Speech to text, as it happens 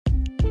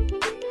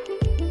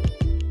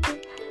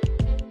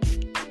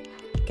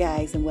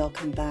guys, and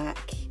welcome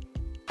back.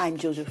 I'm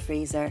Jojo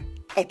Fraser,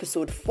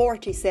 episode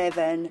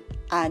 47,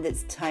 and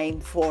it's time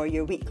for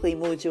your weekly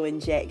mojo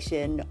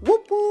injection.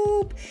 Whoop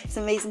whoop! It's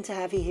amazing to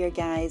have you here,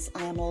 guys.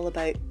 I am all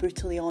about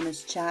brutally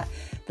honest chat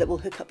that will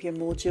hook up your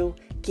mojo,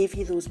 give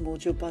you those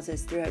mojo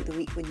buzzes throughout the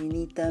week when you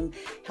need them,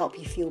 help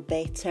you feel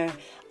better,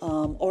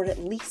 or at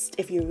least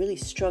if you're really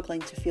struggling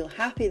to feel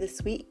happy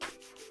this week,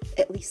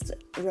 at least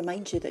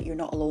remind you that you're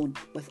not alone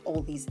with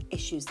all these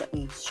issues that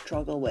we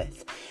struggle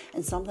with.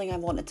 And something I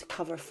wanted to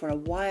cover for a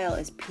while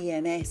is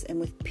PMS, and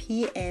with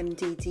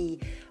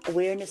PMDD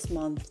Awareness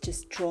Month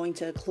just drawing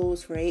to a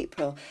close for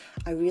April,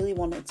 I really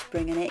wanted to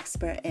bring an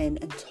expert in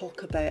and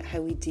talk about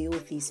how we deal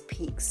with these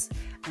peaks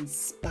and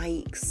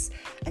spikes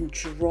and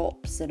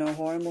drops in our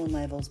hormone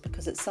levels,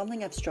 because it's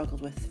something I've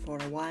struggled with for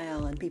a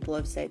while, and people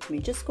have said to me,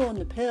 just go on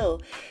the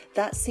pill.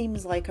 That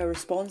seems like a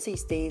response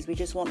these days. We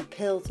just want a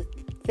pill to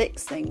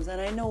fix things,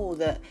 and I know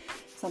that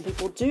some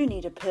people do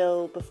need a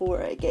pill before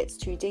it gets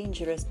too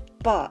dangerous,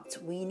 but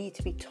we need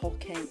to be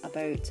talking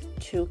about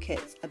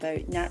toolkits,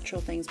 about natural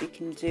things we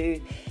can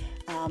do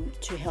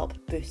to help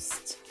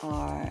boost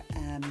our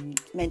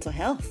mental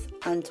health.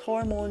 And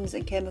hormones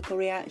and chemical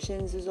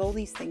reactions, there's all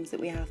these things that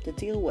we have to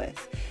deal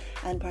with.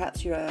 And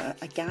perhaps you're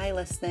a guy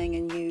listening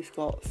and you've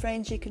got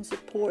friends you can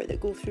support that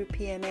go through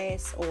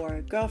PMS,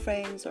 or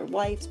girlfriends or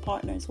wives,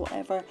 partners,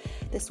 whatever.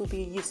 This will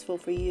be useful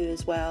for you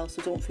as well,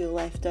 so don't feel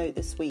left out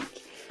this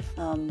week.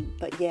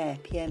 But yeah,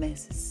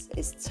 PMS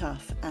is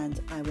tough, and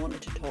I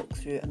wanted to talk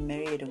through a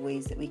myriad of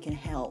ways that we can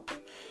help.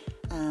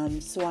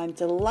 So I'm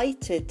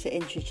delighted to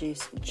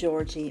introduce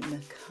Georgie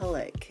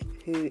McCulloch,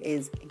 who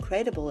is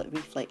incredible at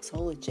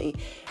reflexology,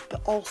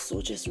 but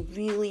also just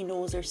really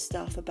knows her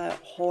stuff about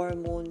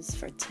hormones,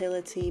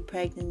 fertility,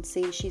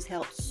 pregnancy. She's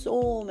helped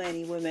so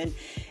many women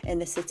in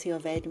the city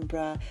of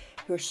Edinburgh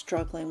who are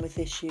struggling with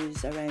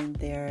issues around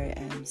their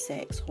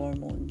sex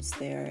hormones,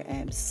 their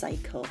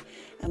cycle.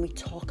 And we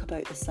talk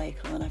about the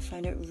cycle, and I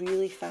find it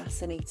really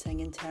fascinating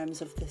in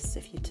terms of this,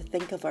 if you to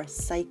think of our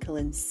cycle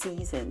in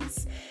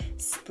seasons,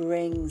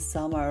 spring,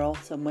 summer,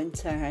 autumn,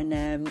 winter,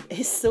 and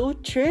it's so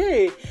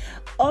true.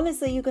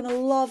 Honestly, you're going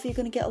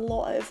to get a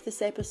lot out of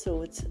this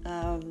episode.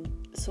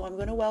 So I'm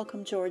going to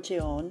welcome Georgie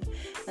on,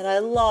 and I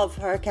love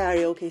her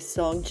karaoke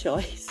song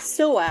choice.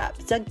 So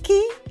apt. I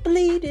keep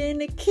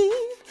bleeding,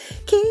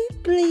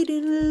 keep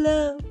bleeding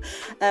love.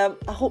 I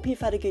hope you've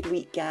had a good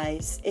week,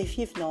 guys. If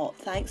you've not,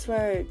 thanks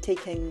for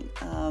taking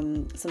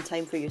some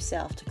time for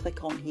yourself to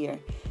click on here,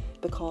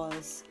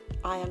 because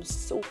I am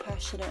so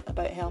passionate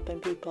about helping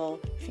people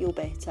feel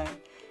better.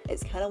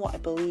 It's kind of what I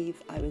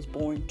believe I was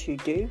born to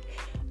do,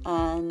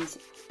 and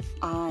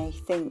I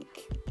think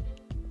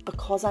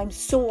because I'm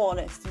so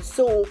honest and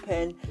so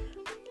open,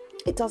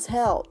 it does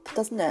help,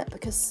 doesn't it?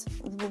 Because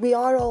we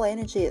are all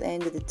energy at the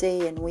end of the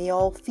day, and we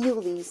all feel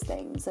these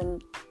things,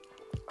 and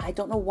I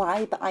don't know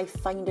why, but I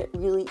find it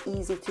really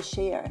easy to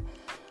share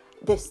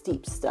this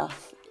deep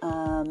stuff.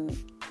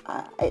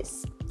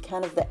 It's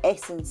kind of the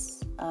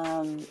essence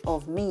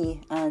of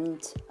me, and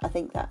I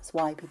think that's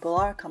why people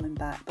are coming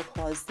back,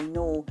 because they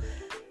know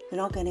they're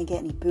not going to get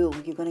any bull.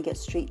 You're going to get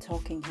straight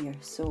talking here.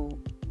 So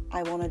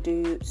I want to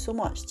do so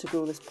much to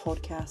grow this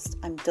podcast.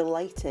 I'm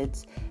delighted,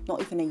 not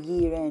even a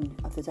year in,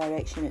 of the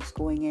direction it's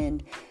going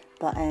in.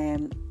 But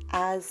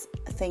as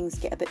things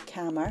get a bit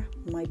calmer,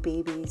 my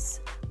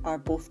babies are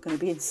both going to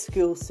be in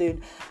school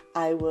soon,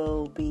 I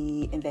will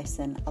be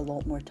investing a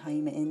lot more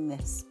time in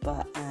this.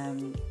 But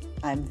I'm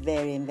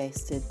very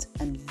invested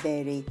and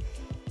very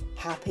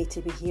happy to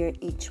be here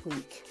each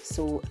week.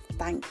 So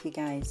thank you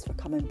guys for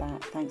coming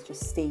back. Thanks for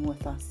staying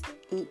with us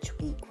each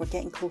week. We're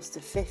getting close to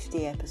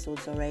 50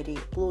 episodes already.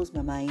 It blows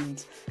my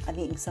mind. I'm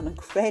meeting some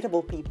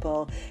incredible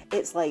people.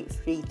 It's like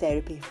free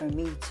therapy for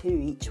me too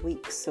each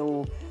week.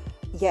 So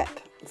yep,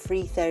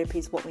 free therapy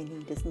is what we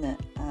need, isn't it?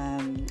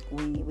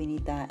 We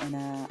need that in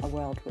a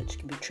world which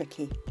can be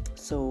tricky.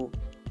 So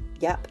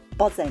yep,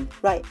 buzzing.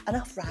 Right,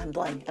 enough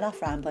rambling.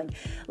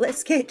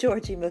 Let's get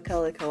Georgie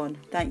McCulloch on.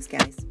 Thanks,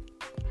 guys.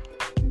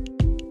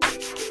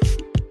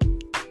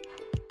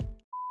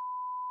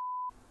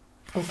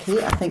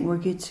 Okay, I think we're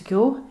good to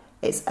go.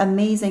 It's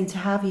amazing to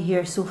have you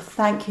here, so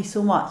thank you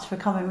so much for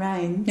coming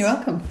round. You're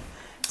welcome.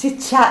 To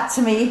chat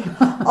to me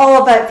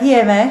all about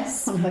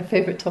PMS. One of my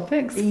favourite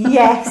topics.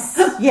 Yes,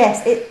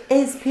 it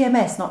is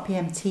PMS, not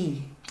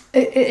PMT.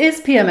 It is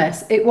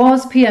PMS. It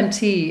was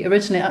PMT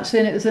originally, actually,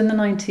 and it was in the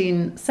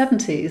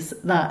 1970s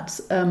that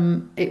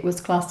it was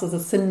classed as a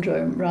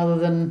syndrome rather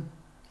than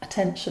a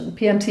tension.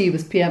 PMT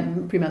was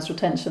premenstrual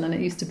tension, and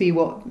it used to be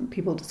what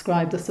people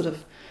described as sort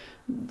of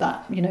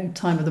that,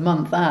 time of the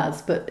month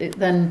as, but it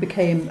then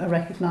became a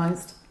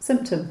recognised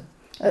symptom.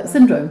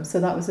 Syndrome. So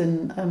that was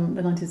in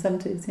the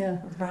 1970s, yeah.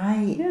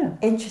 Right. Yeah.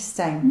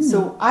 Interesting.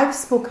 So I've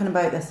spoken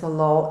about this a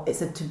lot.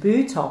 It's a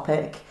taboo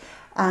topic.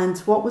 And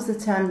what was the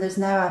term? There's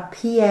now a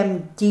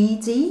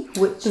PMDD,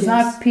 There's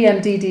now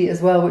PMDD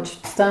as well, which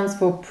stands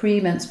for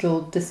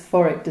premenstrual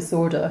dysphoric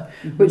disorder,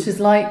 which is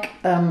like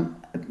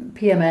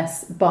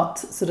PMS, but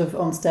sort of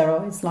on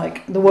steroids,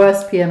 like the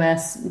worst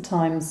PMS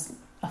times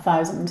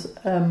 1,000,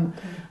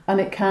 and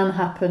it can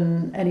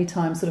happen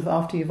anytime sort of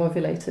after you've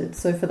ovulated.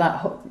 So for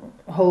that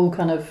whole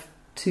kind of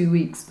 2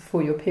 weeks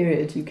before your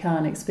period, you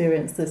can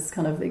experience this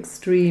kind of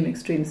extreme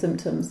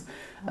symptoms,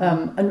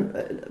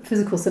 and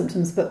physical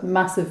symptoms, but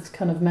massive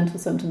kind of mental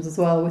symptoms as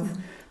well, with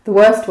the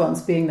worst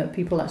ones being that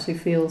people actually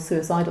feel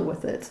suicidal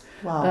with it.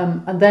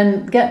 Wow. And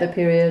then get their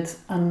period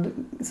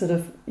and sort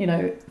of,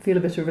 feel a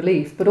bit of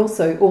relief, but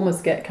also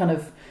almost get kind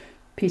of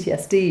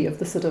PTSD of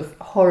the sort of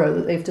horror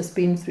that they've just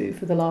been through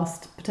for the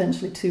last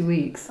potentially 2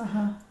 weeks,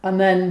 and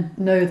then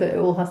know that it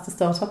all has to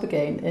start up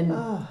again in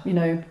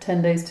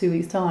 10 days, 2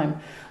 weeks time.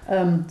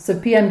 So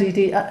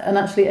PMDD, and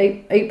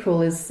actually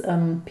April is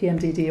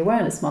PMDD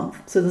Awareness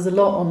Month, so there's a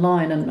lot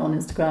online and on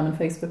Instagram and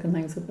Facebook and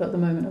things at the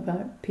moment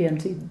about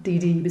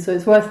PMDD, so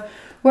it's worth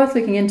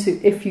looking into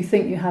if you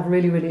think you have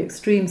really, really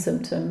extreme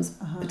symptoms,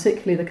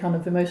 particularly the kind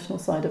of emotional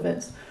side of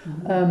it.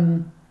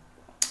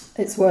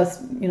 It's worth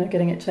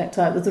getting it checked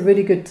out. There's a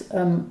really good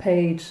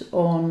page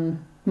on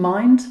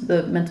Mind,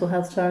 the mental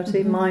health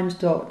charity,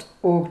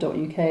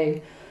 mind.org.uk.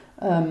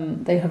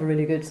 They have a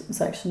really good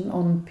section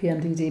on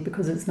PMDD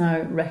because it's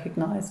now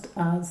recognised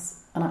as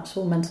an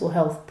actual mental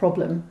health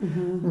problem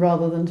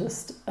rather than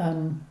just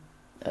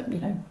a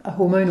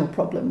hormonal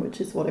problem, which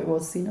is what it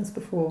was seen as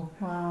before.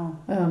 Wow.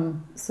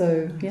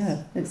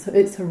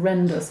 It's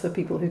horrendous for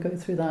people who go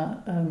through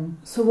that.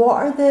 So what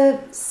are the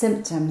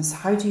symptoms?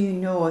 How do you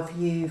know if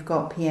you've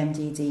got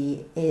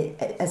PMDD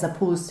as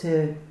opposed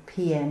to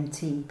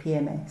PMT,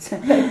 PMS?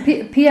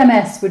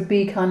 PMS would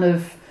be kind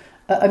of,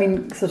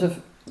 average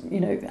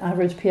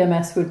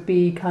PMS would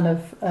be kind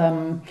of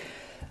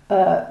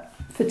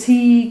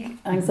fatigue,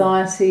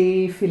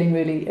 anxiety, feeling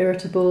really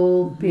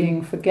irritable,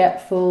 being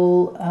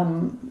forgetful,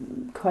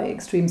 quite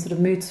extreme sort of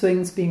mood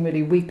swings, being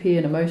really weepy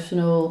and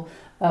emotional.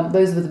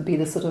 Those would be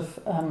the sort of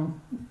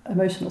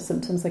emotional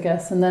symptoms, I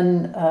guess. And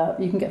then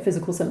you can get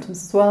physical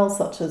symptoms as well,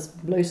 such as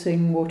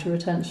bloating, water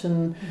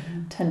retention,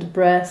 tender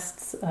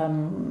breasts,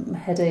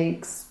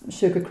 headaches,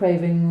 sugar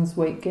cravings,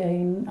 weight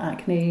gain,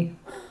 acne,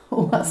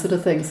 all that sort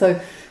of thing. So,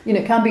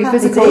 it can be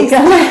physical,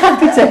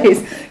 happy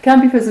days,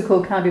 can be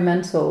physical, can be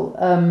mental.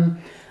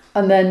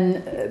 And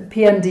then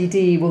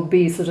PMDD will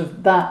be sort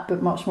of that,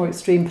 but much more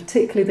extreme,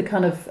 particularly the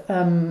kind of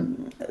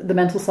the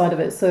mental side of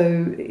it.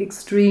 So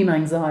extreme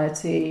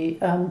anxiety,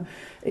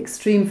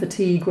 extreme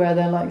fatigue, where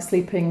they're like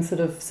sleeping sort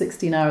of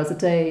 16 hours a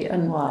day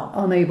and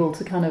unable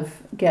to kind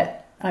of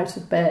get out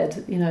of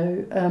bed,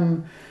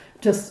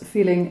 just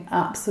feeling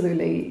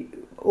absolutely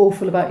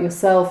awful about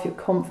yourself, your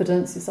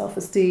confidence, your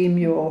self-esteem,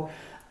 your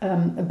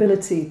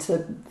ability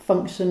to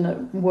function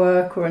at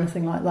work or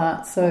anything like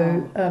that.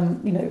 So,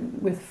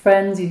 with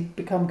friends, you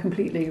become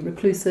completely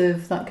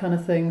reclusive, that kind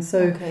of thing.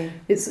 So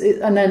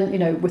and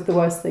then, with the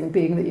worst thing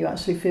being that you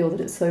actually feel that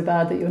it's so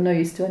bad that you're no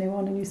use to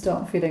anyone and you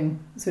start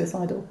feeling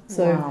suicidal.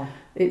 So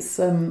it's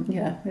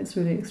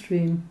really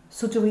extreme.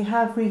 So do we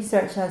have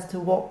research as to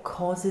what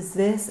causes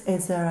this?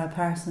 Is there a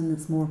person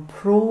that's more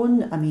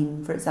prone? I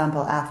mean, for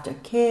example, after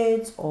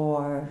kids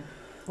or...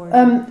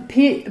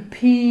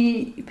 PMS,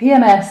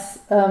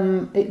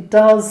 it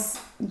does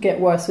get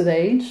worse with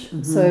age.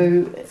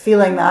 So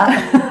feeling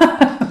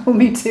that. Well,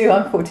 me too.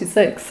 I'm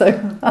 46, so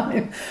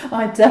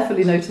I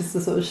definitely noticed the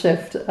sort of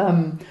shift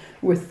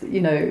with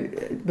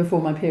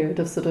before my period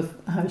of sort of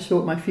how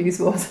short my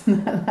fuse was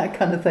and that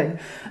kind of thing.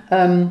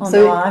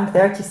 No, I'm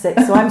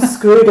 36, so I'm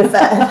screwed if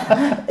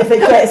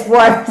it gets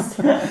worse.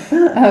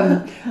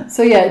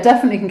 So yeah, it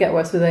definitely can get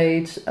worse with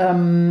age.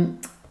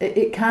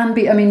 It can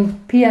be. I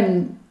mean,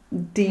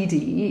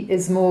 PMDD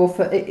is more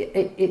for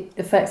it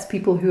affects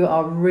people who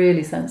are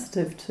really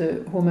sensitive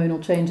to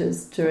hormonal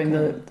changes during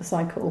the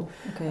cycle.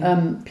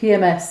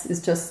 PMS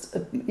is just,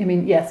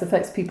 yes,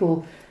 affects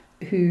people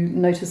who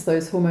notice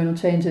those hormonal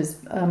changes.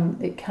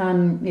 It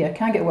can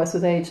get worse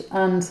with age,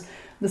 and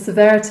the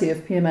severity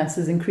of PMS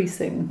is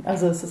increasing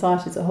as a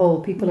society as a whole.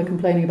 People are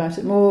complaining about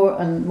it more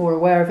and more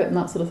aware of it and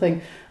that sort of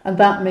thing. And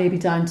that may be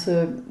down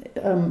to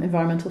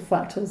environmental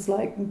factors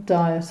like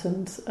diet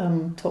and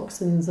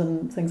toxins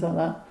and things like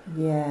that.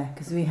 Yeah,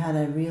 because we had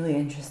a really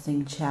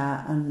interesting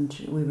chat and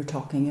we were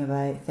talking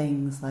about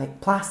things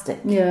like plastic.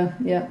 Yeah.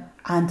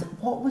 And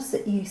what was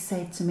it you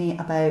said to me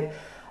about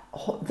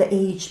the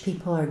age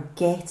people are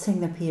getting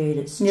their period?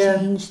 It's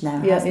changed now,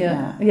 hasn't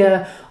it?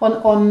 Yeah.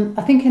 On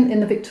I think in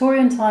the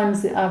Victorian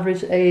times, the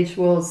average age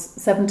was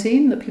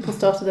 17 that people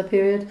started their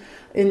period.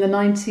 In the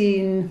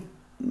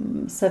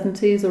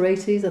 1970s or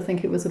 80s, I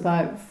think it was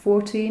about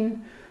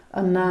 14,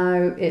 and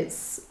now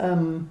it's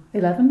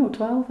 11 or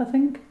 12, I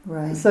think.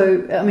 Right.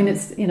 So I mean,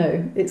 it's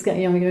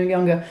getting younger and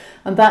younger,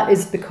 and that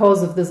is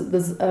because of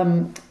there's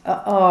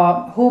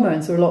our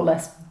hormones are a lot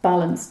less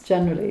balanced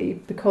generally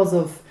because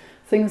of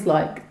things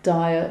like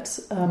diet,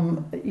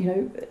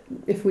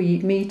 if we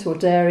eat meat or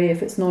dairy,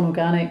 if it's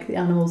non-organic, the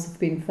animals have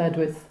been fed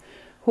with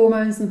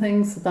hormones and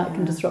things, so that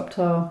can disrupt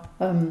our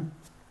own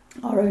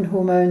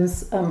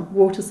hormones.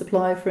 Water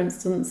supply, for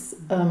instance,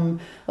 a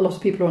lot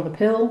of people are on the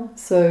pill,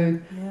 so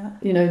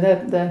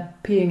they're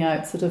peeing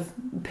out sort of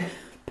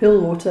pill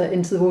water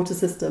into the water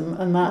system,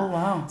 and that. Oh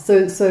wow!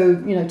 So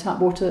tap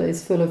water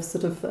is full of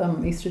sort of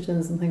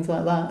estrogens and things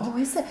like that. Oh,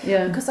 is it?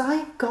 Yeah. Because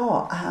I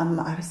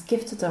was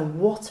gifted a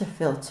water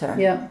filter.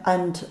 Yeah.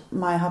 And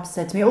my hub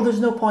said to me, "Oh,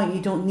 there's no point.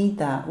 You don't need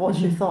that. What's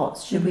your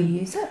thoughts? Should we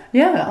use it?"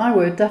 Yeah, I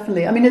would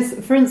definitely. I mean, it's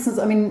for instance.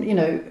 I mean,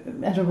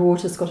 Edinburgh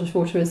water, Scottish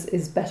water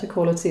is better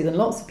quality than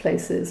lots of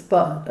places,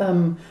 but.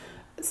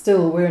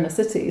 Still, we're in a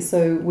city,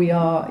 so we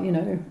are.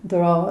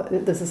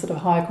 There's a sort of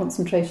higher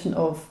concentration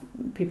of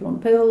people on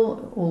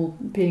pill, all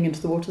peeing into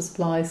the water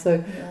supply.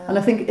 So, and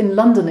I think in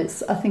London,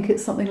 it's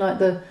something like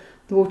the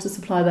water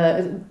supply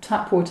there.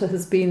 Tap water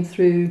has been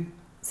through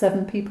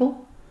 7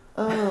 people.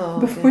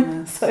 Oh, before.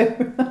 goodness.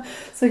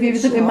 So if you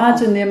just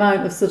imagine the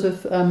amount of sort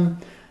of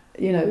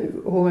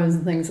hormones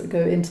and things that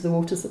go into the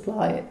water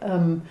supply.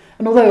 And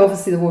although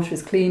obviously the water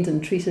is cleaned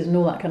and treated and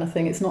all that kind of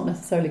thing, it's not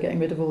necessarily getting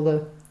rid of all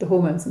the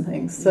hormones and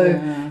things. So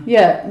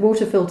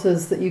water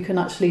filters that you can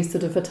actually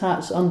sort of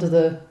attach under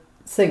the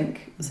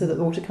sink so that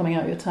the water coming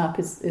out your tap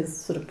is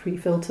sort of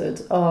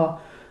pre-filtered are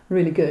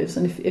really good.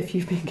 And if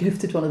you've been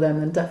gifted one of them,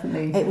 then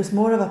definitely. It was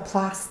more of a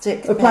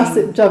plastic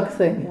jug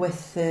thing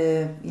with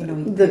the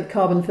the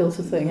carbon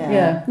filter thing.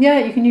 Yeah,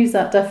 you can use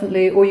that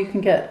definitely, or you can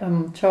get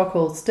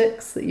charcoal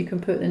sticks that you can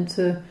put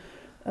into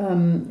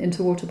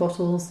water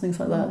bottles, things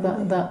like that.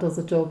 Really? That does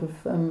a job of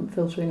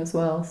filtering as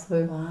well.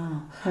 So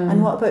wow.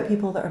 And what about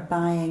people that are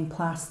buying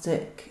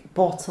plastic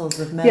bottles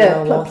of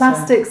mineral water?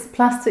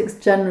 Plastics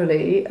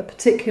generally,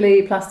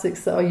 particularly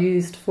plastics that are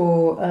used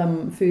for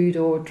food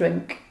or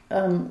drink.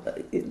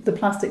 The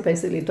plastic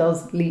basically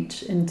does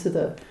leach into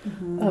the,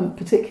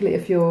 particularly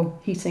if you're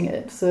heating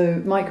it.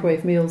 So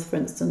microwave meals, for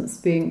instance,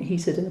 being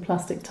heated in a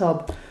plastic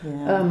tub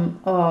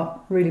are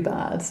really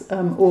bad.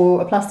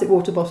 Or a plastic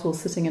water bottle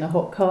sitting in a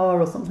hot car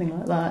or something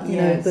like that.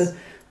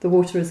 The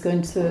water is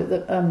going to,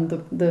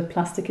 the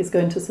plastic is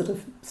going to sort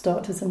of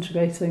start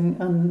disintegrating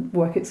and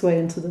work its way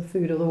into the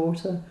food or the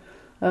water.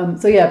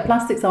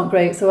 Plastics aren't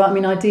great. So I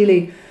mean,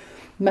 ideally,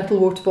 metal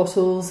water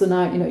bottles are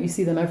now, you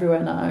see them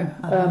everywhere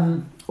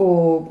now.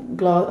 Or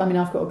glass. I mean,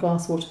 I've got a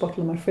glass water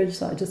bottle in my fridge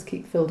that I just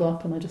keep filled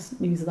up, and I just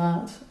use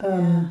that.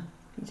 I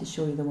need to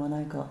show you the one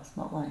I got. It's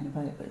not lying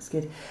about, but it's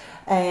good.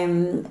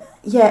 And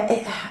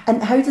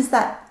how does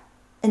that,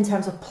 in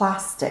terms of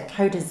plastic,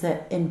 how does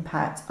it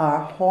impact our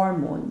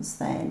hormones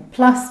then?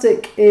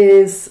 Plastic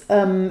is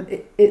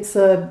basically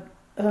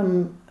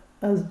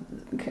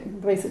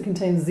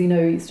contains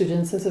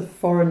xenoestrogens, so sort of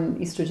foreign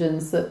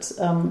estrogens that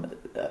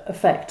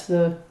affect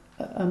the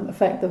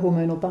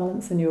hormonal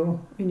balance in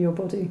your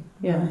body.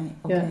 Right,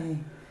 okay.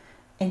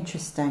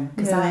 Interesting,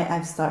 because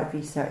I've started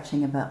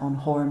researching a bit on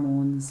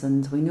hormones,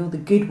 and we know the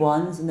good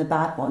ones and the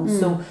bad ones.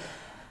 So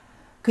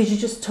could you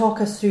just talk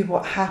us through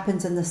what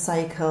happens in the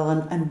cycle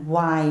and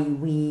why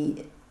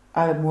we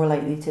are more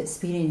likely to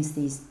experience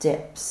these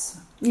dips?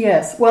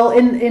 Yes, well,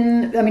 I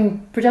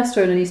mean,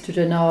 progesterone and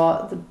estrogen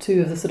are the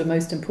two of the sort of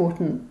most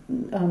important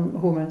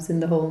hormones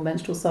in the whole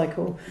menstrual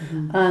cycle,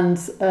 and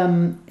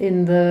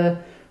in the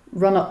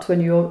run up to when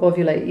you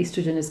ovulate,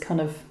 estrogen is kind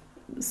of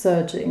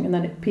surging, and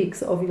then it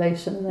peaks at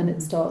ovulation, and then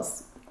it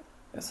starts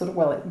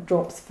it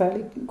drops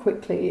fairly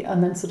quickly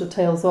and then sort of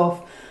tails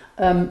off.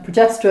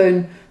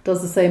 Progesterone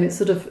does the same. It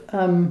sort of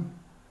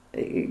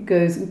it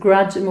goes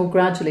more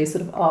gradually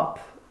sort of up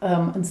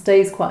and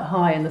stays quite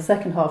high in the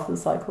second half of the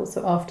cycle,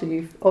 so after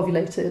you've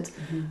ovulated,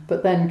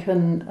 but then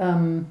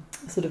can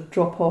sort of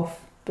drop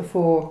off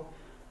before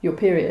your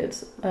period,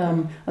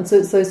 and so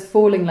it's those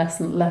falling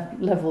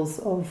levels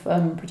of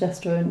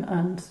progesterone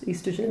and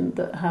estrogen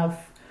that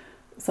have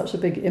such a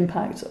big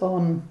impact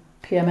on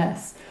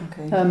PMS.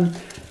 Okay.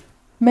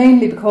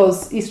 Mainly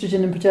because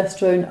estrogen and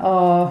progesterone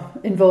are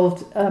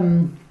involved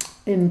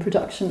in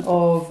production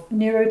of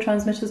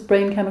neurotransmitters,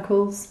 brain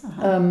chemicals.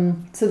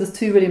 So there's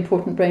 2 really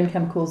important brain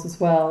chemicals as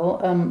well: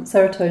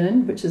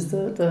 serotonin, which is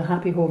the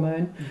happy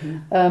hormone,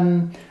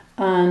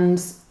 and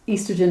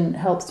estrogen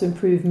helps to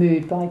improve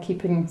mood by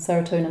keeping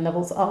serotonin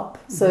levels up.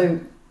 So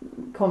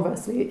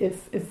conversely,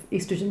 if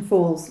estrogen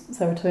falls,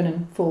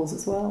 serotonin falls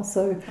as well.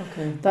 So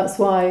that's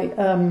why.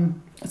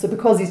 So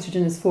because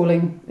estrogen is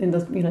falling in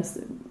the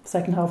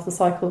second half of the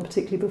cycle, and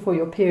particularly before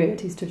your period,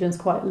 estrogen is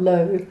quite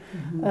low.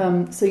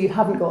 So you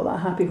haven't got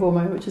that happy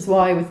hormone, which is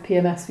why with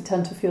PMS we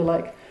tend to feel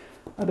like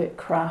a bit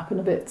crap and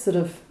a bit sort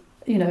of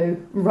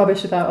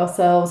rubbish about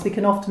ourselves. We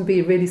can often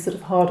be really sort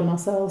of hard on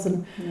ourselves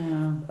and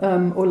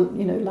or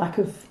lack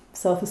of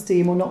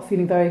self-esteem or not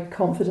feeling very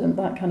confident,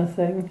 that kind of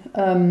thing.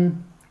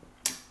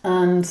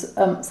 And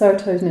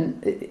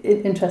serotonin,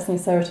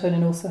 interestingly,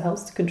 serotonin also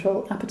helps to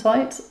control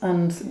appetite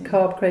and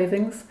carb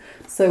cravings.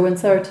 So when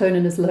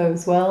serotonin is low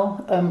as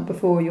well,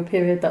 before your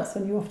period, that's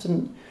when you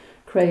often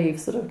crave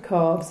sort of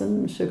carbs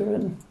and sugar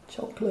and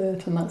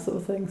chocolate and that sort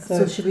of thing.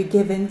 So should we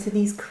give in to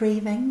these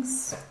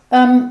cravings?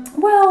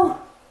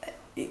 Well,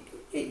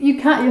 you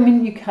can't. I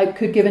mean, you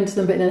could give in to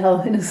them, but in a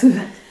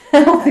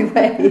healthy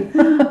way.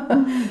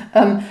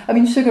 I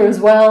mean, sugar as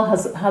well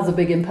has a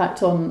big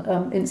impact on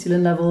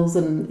insulin levels,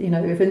 and you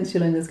know, if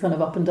insulin is kind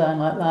of up and down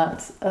like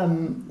that,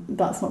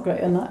 that's not great,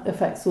 and that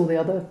affects all the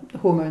other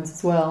hormones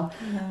as well.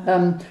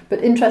 Yeah.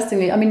 But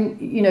interestingly, I mean,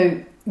 you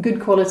know,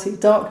 good quality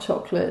dark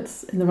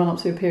chocolates in the run up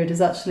to a period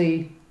is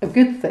actually a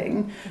good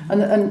thing,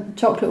 and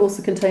chocolate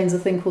also contains a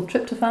thing called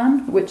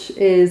tryptophan, which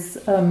is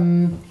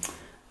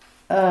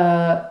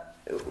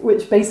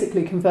which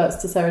basically converts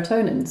to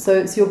serotonin. So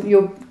it's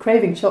you're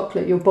craving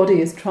chocolate, your body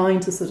is trying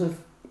to sort of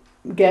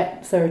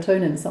get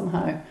serotonin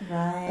somehow,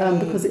 right?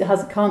 Because it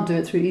can't do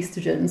it through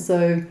estrogen,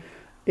 so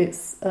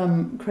it's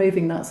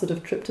craving that sort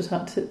of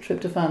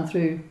tryptophan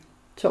through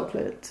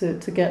chocolate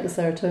to get the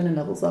serotonin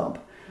levels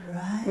up.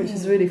 Right. Which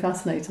is really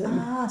fascinating.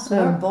 So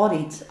our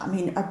bodies, I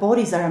mean, our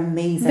bodies are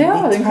amazing. They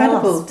are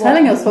incredible,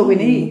 telling us what we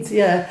need.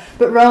 Yeah,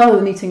 but rather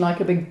than eating like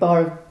a big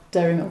bar of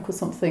dairy milk or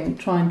something,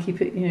 try and keep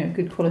it, you know,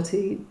 good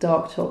quality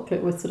dark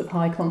chocolate with sort of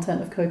high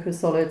content of cocoa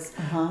solids.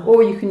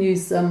 Or you can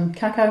use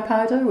cacao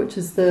powder, which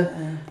is the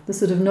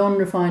sort of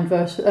non-refined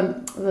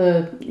version,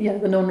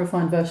 the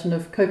non-refined version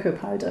of cocoa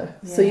powder.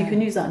 Yeah. So you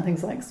can use that in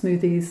things like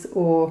smoothies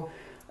or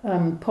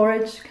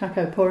porridge.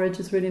 Cacao porridge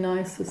is really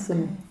nice with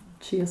some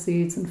chia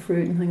seeds and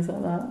fruit and things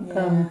like that.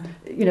 Yeah.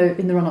 You know,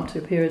 in the run up to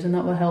a period, and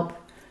that will help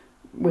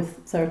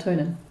with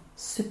serotonin.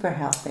 Super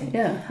healthy.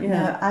 Yeah.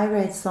 Now, I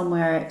read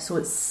somewhere, so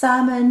it's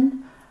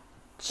salmon,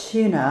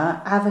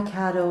 tuna,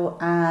 avocado,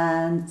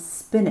 and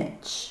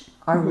spinach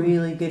are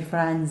really good for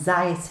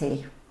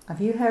anxiety.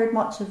 Have you heard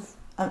much of,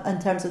 in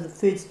terms of the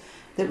foods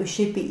that we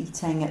should be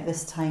eating at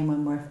this time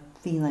when we're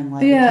feeling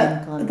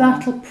like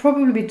that'll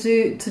probably be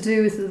to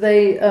do with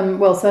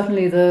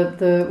certainly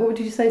the what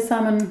did you say,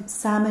 salmon,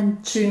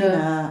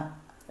 tuna,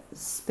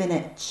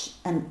 spinach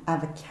and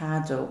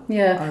avocado.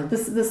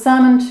 The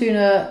salmon,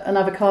 tuna and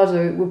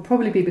avocado will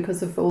probably be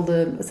because of all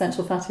the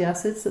essential fatty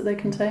acids that they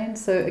contain.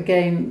 So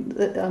again,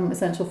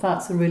 essential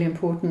fats are really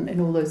important in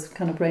all those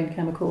kind of brain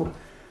chemical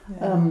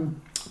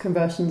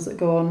conversions that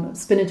go on.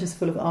 Spinach is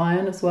full of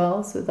iron as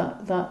well, so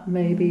that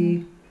may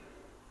be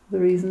the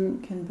reason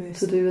can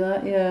boost to do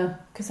that. Yeah,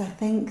 because I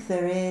think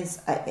there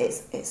is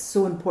it's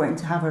so important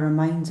to have a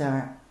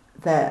reminder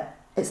that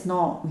it's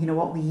not, you know,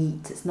 what we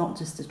eat, it's not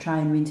just to try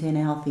and maintain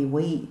a healthy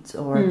weight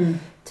or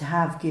to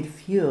have good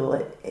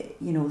fuel.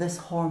 You know, this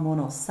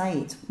hormonal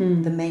side,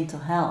 the mental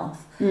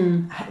health,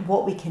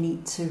 what we can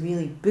eat to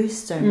really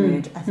boost our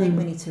mood. I think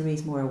we need to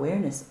raise more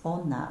awareness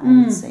on that,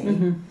 I would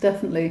say.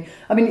 Definitely.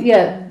 I mean,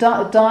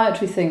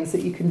 dietary things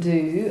that you can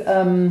do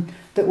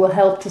that will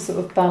help to sort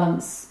of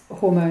balance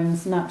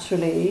hormones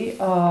naturally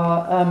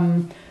are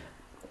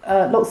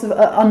lots of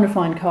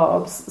unrefined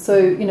carbs. So,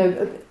 you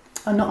know,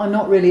 I'm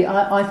not really.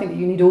 I think that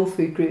you need all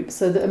food groups.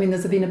 So that, I mean,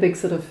 there's been a big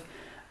sort of,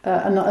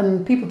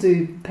 and people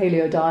do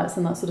paleo diets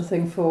and that sort of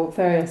thing for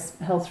various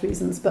health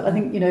reasons. But I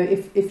think, you know,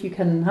 if you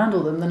can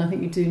handle them, then I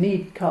think you do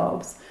need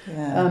carbs.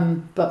 Yeah.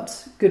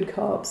 But good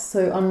carbs.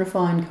 So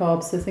unrefined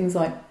carbs. So things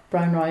like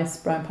brown rice,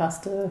 brown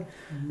pasta,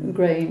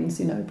 grains,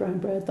 you know, brown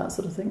bread, that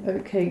sort of thing,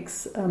 oat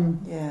cakes,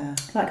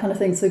 that kind of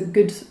thing. So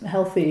good,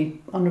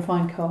 healthy,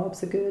 unrefined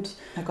carbs are good.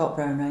 I got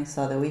brown rice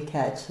the other week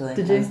actually.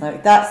 Did you? I was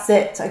like, that's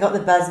it. I got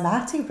the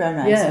basmati brown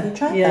rice. Have you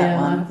tried that one?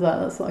 Yeah, I have that.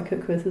 That's what I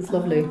cook with. It's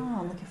lovely.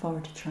 I'm looking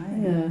forward to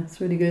trying. Yeah, it's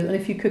really good. And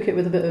if you cook it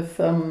with a bit of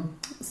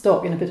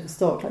stock,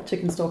 like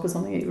chicken stock or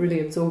something, it really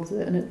absorbs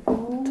it and it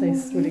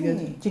tastes really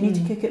good. Do you need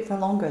to cook it for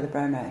longer, the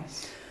brown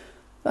rice?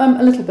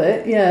 A little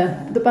bit,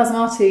 yeah. The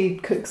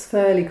basmati cooks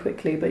fairly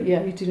quickly, but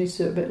yeah, you do need to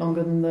do it a bit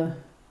longer than the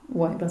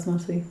white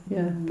basmati.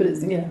 Yeah, but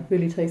it's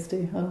really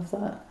tasty. I love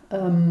that.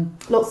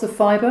 Lots of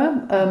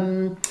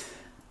fibre.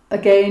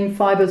 Again,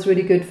 fibre is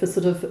really good for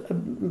sort of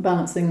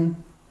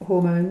balancing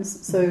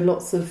hormones. So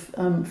lots of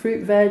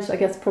fruit, veg. I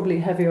guess probably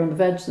heavier on the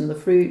veg than the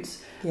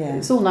fruit. Yeah,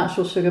 it's all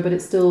natural sugar, but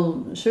it's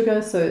still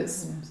sugar, so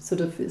it's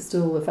it's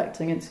still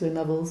affecting insulin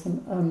levels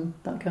and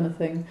that kind of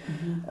thing.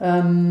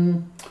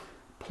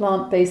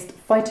 Plant-based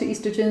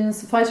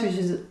phytoestrogens.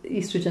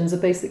 Phytoestrogens are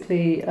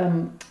basically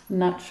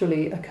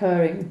naturally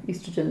occurring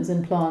estrogens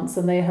in plants,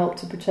 and they help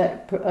to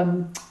protect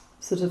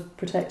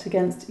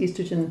against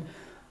estrogen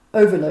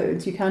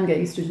overload. You can get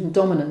estrogen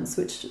dominance,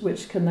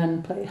 which can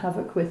then play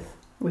havoc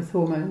with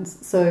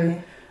hormones.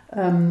 So,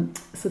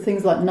 so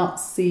things like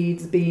nuts,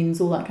 seeds,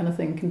 beans, all that kind of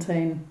thing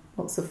contain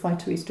lots of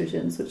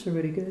phytoestrogens, which are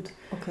really good.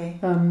 Okay.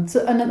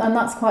 So and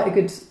that's quite a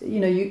good.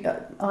 You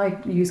know, I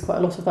use quite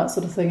a lot of that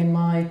sort of thing in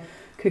my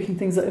cooking,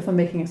 things like if I'm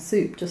making a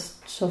soup,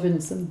 just shove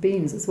in some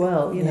beans as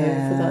well, you know,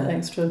 for that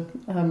extra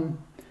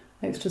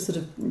sort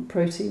of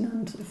protein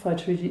and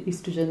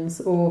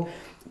phytoestrogens, or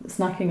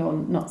snacking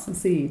on nuts and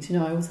seeds. You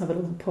know, I always have a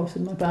little pot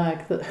in my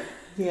bag that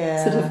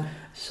sort of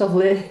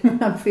shovel in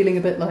when I'm feeling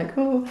a bit like,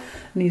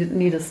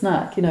 need a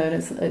snack, you know, and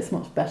it's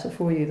much better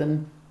for you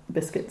than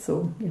biscuits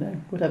or, you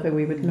know, whatever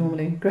we would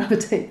normally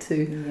gravitate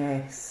to.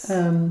 Yes.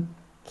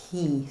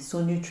 key.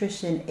 So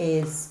nutrition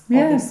is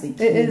obviously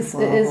key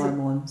for our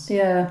hormones.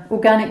 Yeah,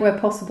 organic where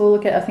possible.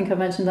 Okay, I think I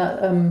mentioned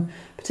that,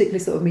 particularly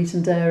sort of meat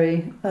and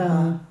dairy,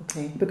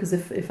 because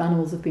if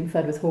animals have been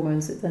fed with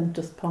hormones, it then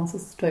just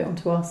passes straight on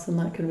to us, and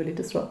that can really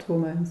disrupt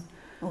hormones.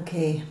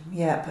 Okay,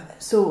 yeah.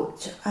 So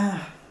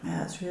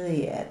that's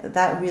really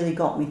that really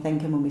got me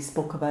thinking when we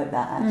spoke about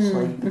that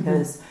actually,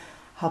 because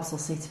Hubs will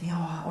say to me,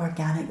 "Oh,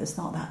 organic. There's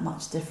not that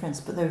much difference,"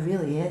 but there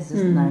really is,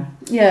 isn't there?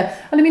 Yeah,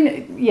 and I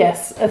mean,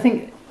 yes, I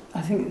think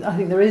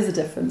there is a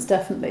difference,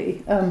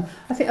 definitely.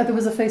 I think there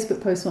was a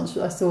Facebook post once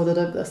I saw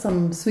that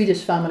some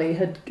Swedish family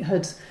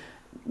had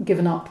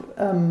given up,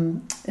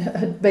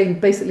 had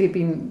basically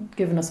been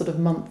given a sort of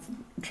month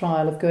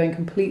trial of going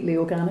completely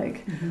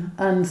organic,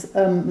 and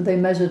they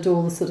measured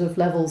all the sort of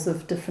levels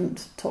of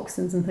different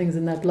toxins and things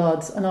in their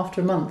blood, and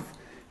after a month,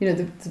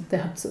 they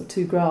had sort of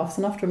 2 graphs,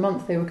 and after a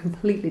month they were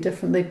completely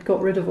different. They'd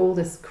got rid of all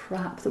this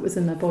crap that was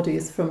in their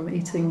bodies from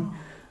eating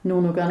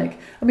non-organic.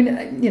 I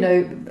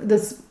mean,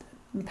 there's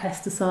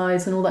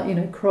pesticides and all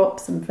that,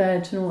 crops and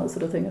veg and all that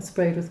sort of thing are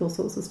sprayed with all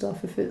sorts of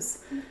stuff if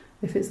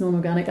it's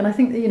non-organic. And I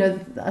think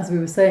as we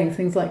were saying,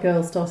 things like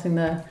girls starting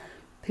their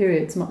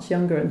periods much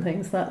younger and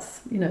things,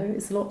 that's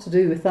it's a lot to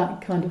do with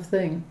that kind of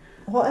thing.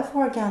 What if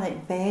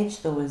organic veg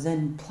though is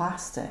in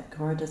plastic,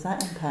 or does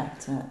that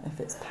impact it if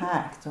it's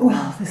packed?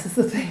 Well, this is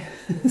the thing.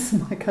 This is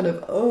my kind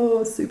of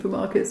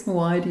supermarkets.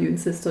 Why do you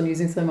insist on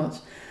using so much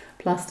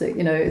plastic?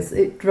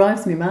 It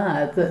drives me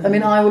mad. That I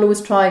mean, I will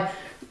always try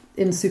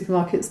in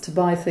supermarkets to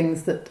buy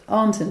things that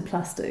aren't in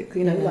plastic,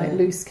 like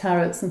loose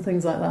carrots and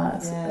things like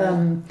that,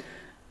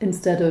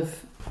 instead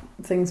of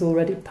things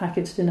already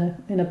packaged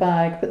in a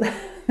bag. But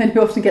then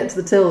you often get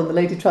to the till and the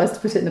lady tries to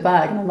put it in the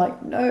bag, and I'm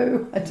like,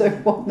 no, I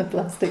don't want the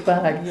plastic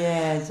bag.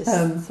 Yeah,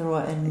 just throw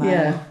it in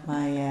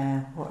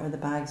my what are the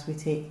bags we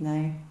take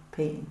now?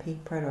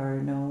 Paper,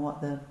 or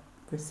what the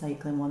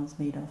recycling one's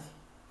made of?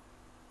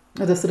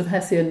 Oh, the sort of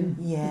Hessian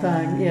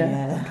bag,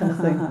 that kind of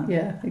thing.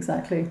 Yeah,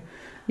 exactly.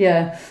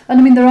 Yeah, and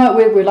I mean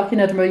we're lucky in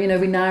Edinburgh.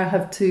 We now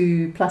have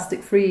 2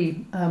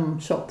 plastic-free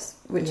shops,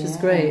 which is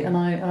great. And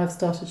I've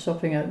started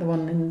shopping at the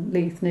one in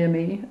Leith near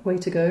me, Way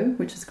to Go,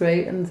 which is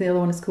great. And the other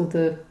one is called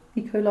the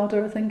Eco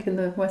Ladder, I think, in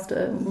the West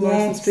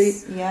Morrison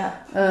Street. Yeah.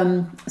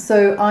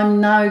 So I'm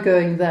now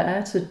going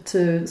there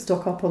to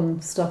stock up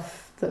on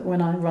stuff that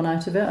when I run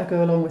out of it, I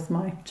go along with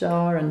my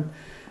jar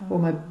or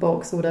my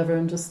box or whatever,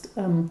 and just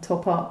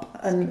top up.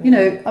 And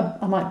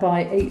I might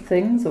buy 8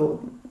 things or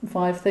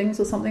 5 things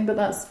or something, but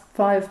that's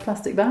 5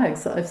 plastic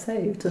bags that I've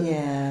saved.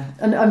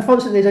 And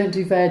unfortunately they don't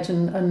do veg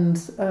and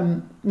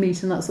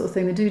meat and that sort of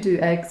thing. They do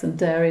eggs and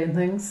dairy and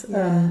things.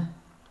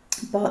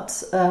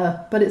 But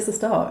it's a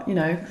start,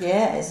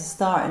 Yeah, it's a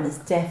start, and it's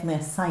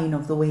definitely a sign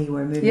of the way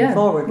we're moving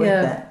forward with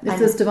it. If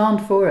there's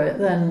demand for it,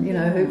 then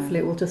hopefully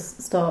it will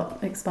just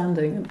start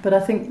expanding. But I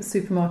think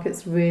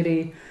supermarkets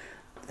really,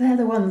 they're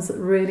the ones that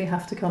really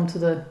have to come to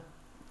the,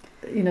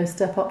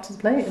 step up to the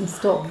plate and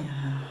stop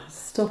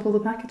all the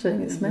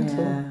packaging. It's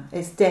mental. Yeah,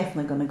 it's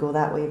definitely going to go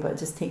that way, but it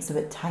just takes a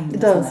bit of time. It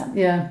does. It?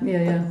 Yeah.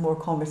 The more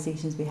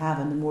conversations we have,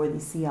 and the more they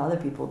see other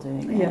people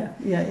doing it.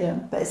 Yeah.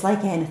 But it's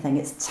like anything,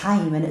 it's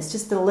time, and it's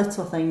just the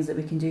little things that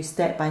we can do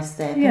step by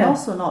step, and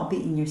also not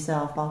beating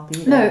yourself up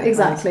either. No,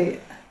 exactly.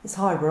 It's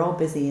hard. We're all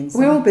busy, and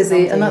we're all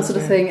busy, and that sort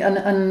of thing.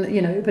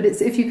 And but it's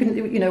if you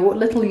can, what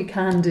little you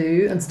can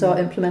do and start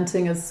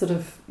implementing as sort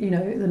of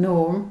the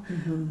norm,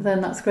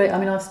 then that's great. I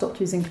mean, I've stopped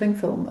using cling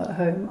film at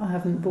home. I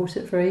haven't bought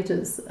it for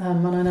ages,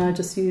 and I now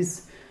just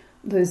use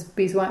those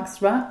beeswax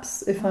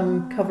wraps if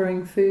I'm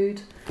covering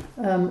food,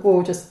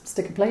 or just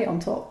stick a plate on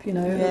top,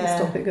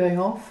 stop it going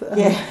off.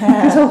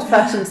 It's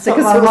old-fashioned. Stick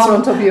a saucer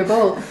on top of your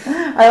bowl.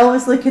 I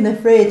always look in the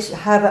fridge,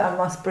 have it, I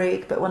must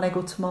break, but when I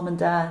go to mum and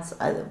dad's,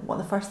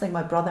 the first thing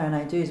my brother and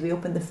I do is we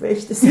open the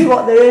fridge to see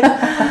what there is,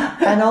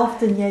 and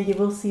often you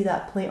will see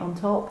that plate on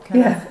top,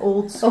 kind of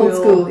old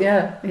school.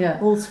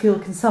 Old school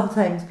can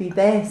sometimes be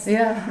best.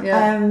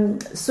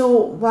 So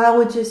while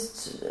we're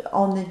just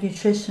on the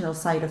nutritional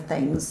side of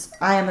things,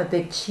 I am a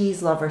big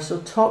cheese lover, so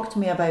talk to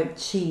me about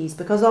cheese,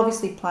 because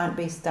obviously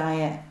plant-based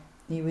diet,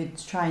 you would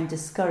try and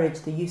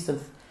discourage the use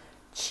of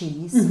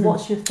cheese.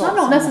 What's your thoughts? I'm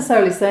not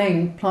necessarily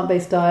saying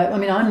plant-based diet. I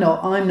mean, I'm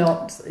not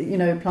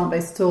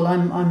plant-based at all.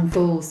 I'm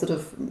full sort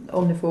of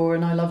omnivore,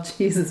 and I love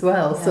cheese as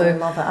well. So I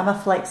love it. I'm a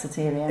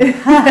flexitarian.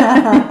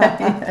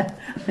 I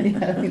think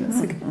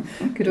that's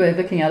a good way of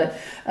looking at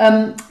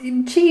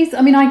it. Cheese,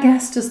 I mean, I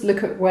guess just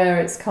look at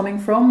where it's coming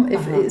from.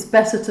 If it's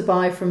better to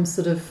buy from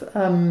sort of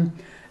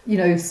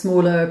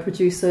smaller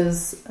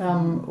producers,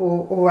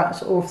 or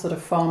sort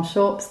of farm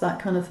shops, that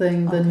kind of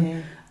thing,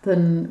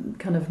 than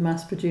kind of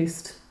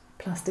mass-produced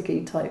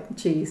plasticky type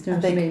cheese. Do you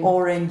know what I mean?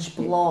 Orange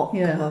block.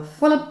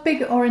 Well, a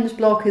big orange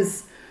block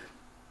is,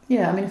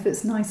 I mean, if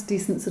it's nice,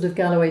 decent sort of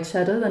Galloway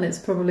cheddar, then it's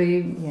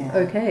probably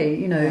okay,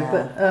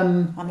 But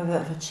I'm a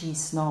bit of a cheese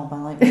snob. I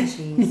like my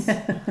cheese.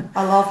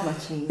 I love my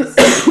cheese.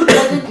 If I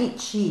didn't eat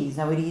cheese,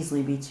 I would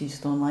easily be 2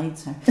 stone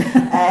lighter.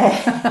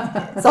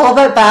 It's all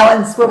about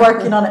balance. We're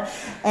working on it.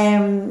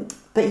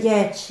 But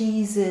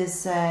cheese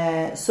is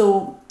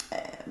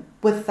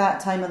with that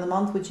time of the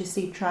month, would you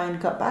say try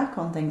and cut back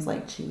on things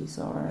like cheese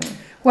or?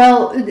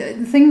 Well,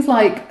 things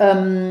like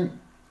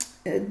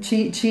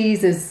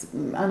cheese is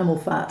animal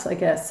fat, I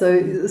guess.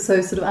 So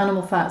sort of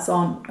animal fats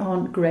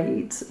aren't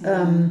great.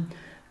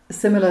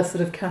 Similar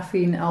sort of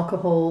caffeine,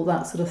 alcohol,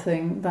 that sort of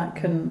thing, that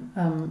can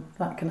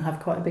have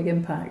quite a big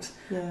impact.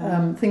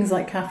 Yeah. Things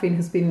like caffeine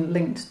has been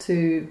linked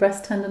to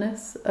breast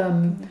tenderness.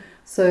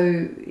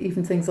 So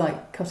even things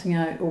like cutting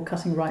out or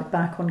cutting right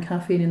back on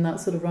caffeine in that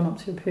sort of run up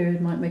to your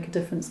period might make a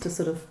difference to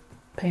sort of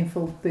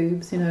painful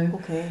boobs,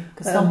 Okay,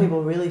 because some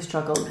people really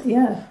struggle.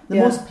 Yeah. The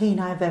most pain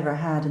I've ever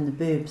had in the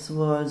boobs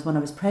was when I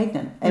was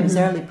pregnant. It was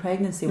early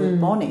pregnancy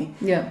with Bonnie.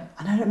 Yeah.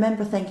 And I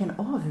remember thinking,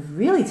 oh, I'm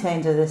really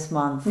tender this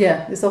month.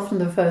 Yeah, it's often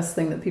the first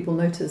thing that people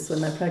notice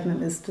when they're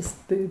pregnant is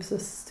just boobs are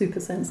super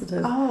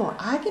sensitive. Oh,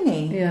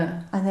 agony.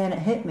 Yeah. And then it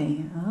hit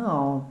me.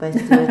 Oh, best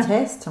do a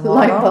test tomorrow.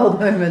 Light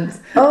bulb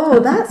moment. Oh,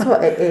 that's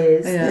what it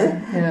is.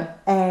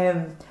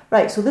 Yeah.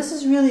 Right, so this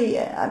is really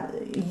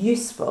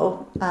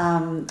useful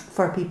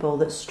for people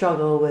that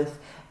struggle with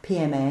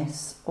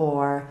PMS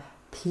or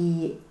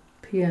PMDD.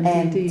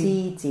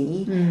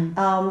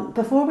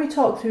 Before we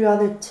talk through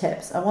other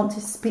tips, I want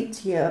to speak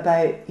to you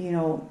about,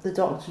 the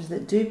doctors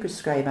that do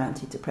prescribe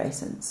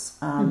antidepressants.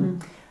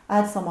 I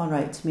had someone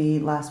write to me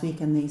last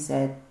week and they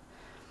said,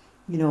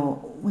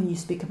 when you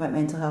speak about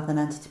mental health and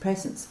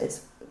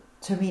antidepressants,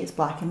 to me it's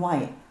black and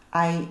white.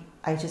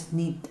 I just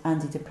need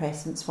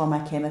antidepressants for my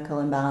chemical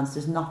imbalance.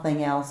 There's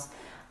nothing else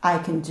I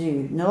can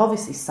do. Now,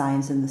 obviously,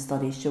 science and the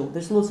studies show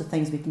there's loads of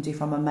things we can do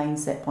from a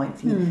mindset point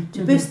of view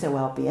to boost their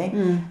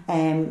well-being.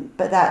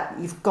 But that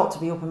you've got to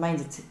be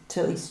open-minded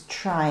to at least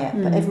try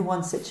it. But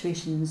everyone's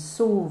situation is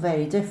so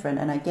very different,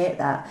 and I get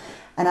that.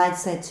 And I'd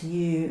said to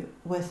you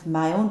with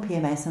my own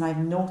PMS, and I've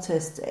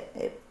noticed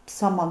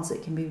some months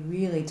it can be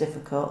really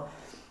difficult.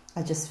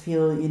 I just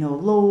feel,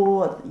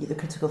 low, the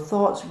critical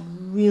thoughts,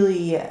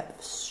 really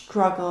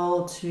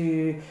struggle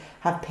to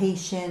have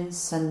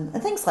patience and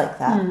things like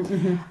that.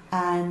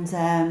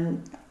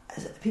 And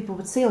people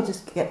would say,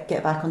 just get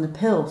back on the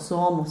pill. So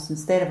almost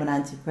instead of an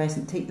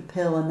antidepressant, take the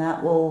pill and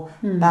that will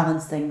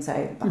balance things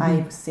out. But I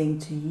was saying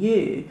to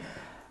you,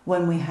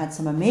 when we had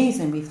some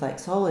amazing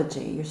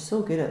reflexology, you're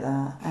so good at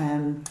that,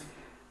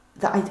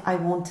 that I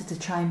wanted to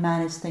try and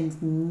manage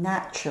things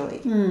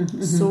naturally.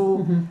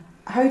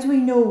 How do we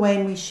know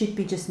when we should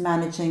be just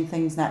managing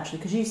things naturally?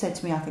 Because you said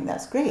to me, I think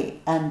that's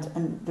great,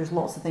 and there's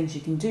lots of things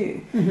you can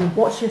do.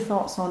 What's your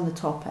thoughts on the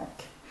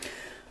topic?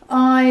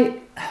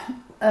 I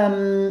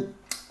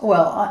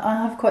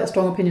have quite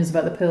strong opinions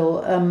about the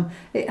pill.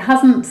 It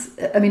hasn't.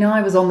 I mean,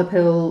 I was on the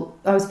pill.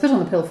 I was put on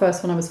the pill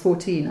first when I was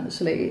 14,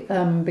 actually,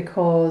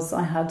 because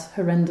I had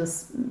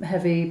horrendous,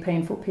 heavy,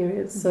 painful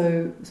periods.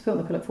 So I was put on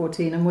the pill at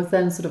 14, and was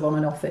then sort of on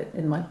and off it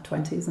in my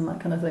 20s and that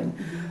kind of thing.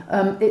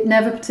 It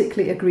never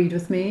particularly agreed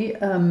with me.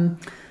 On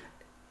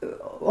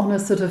a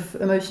sort of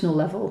emotional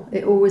level,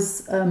 it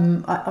always.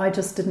 I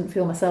just didn't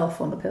feel myself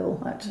on the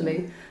pill.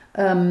 Actually,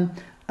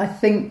 I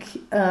think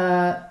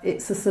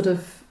it's a sort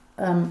of.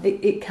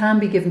 It can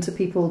be given to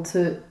people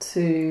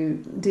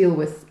to deal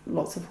with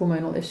lots of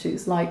hormonal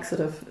issues like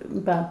sort of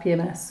bad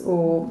PMS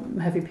or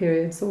heavy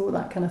periods or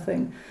that kind of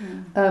thing.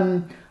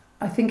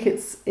 I think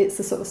it's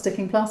a sort of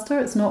sticking plaster.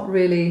 It's not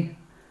really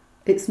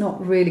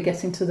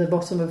getting to the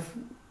bottom of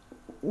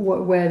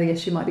where the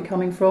issue might be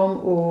coming from,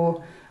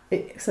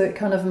 so it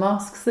kind of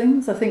masks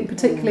things. I think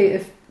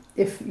particularly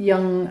if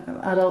young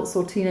adults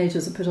or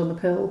teenagers are put on the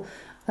pill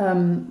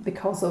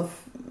because of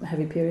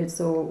heavy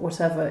periods or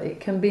whatever, it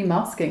can be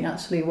masking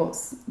actually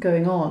what's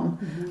going on.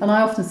 And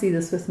I often see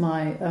this with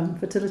my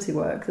fertility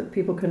work, that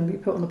people can be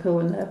put on the pill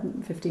when they're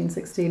 15,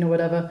 16 or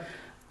whatever,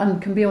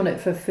 and can be on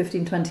it for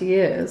 15, 20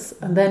 years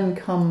and then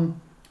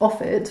come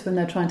off it when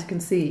they're trying to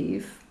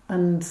conceive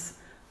and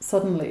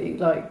suddenly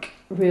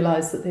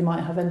realise that they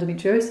might have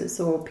endometriosis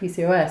or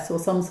PCOS or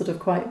some sort of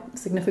quite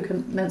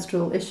significant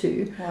menstrual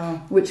issue,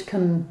 which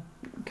can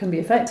be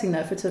affecting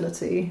their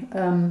fertility,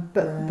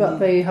 but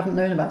they haven't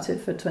known about it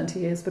for 20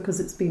 years because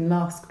it's been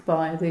masked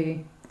by the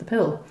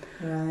pill.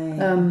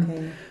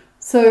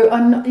 So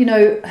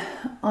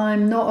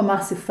I'm not a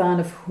massive fan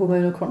of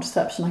hormonal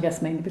contraception, I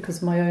guess mainly because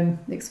of my own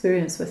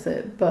experience with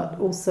it, but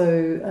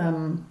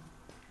also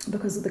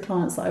because of the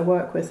clients that I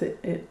work with,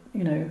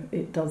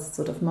 it does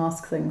sort of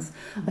mask things.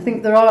 I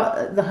think there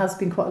has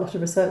been quite a lot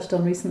of research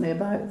done recently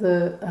about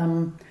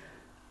the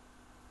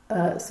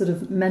sort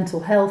of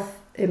mental health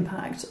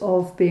impact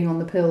of being on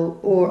the pill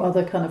or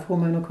other kind of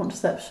hormonal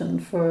contraception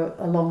for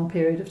a long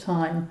period of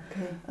time.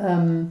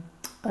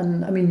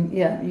 And I mean,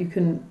 you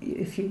can,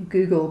 if you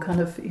Google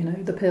kind of,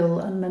 the pill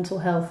and mental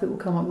health, it will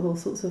come up with all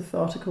sorts of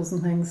articles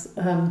and things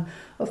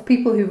of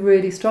people who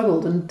really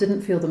struggled and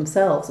didn't feel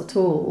themselves at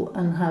all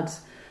and had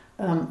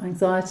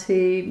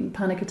anxiety,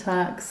 panic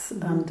attacks,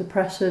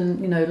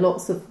 depression,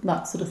 lots of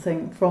that sort of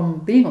thing from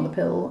being on the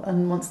pill.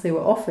 And once they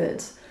were off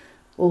it,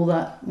 all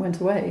that went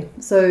away.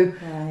 So,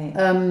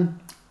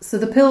 so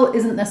the pill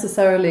isn't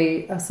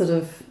necessarily a sort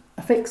of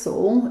a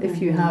fix-all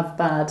if you have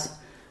bad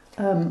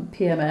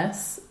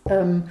PMS.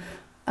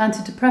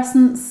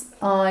 Antidepressants,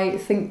 I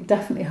think,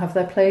 definitely have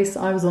their place.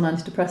 I was on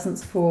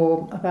antidepressants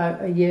for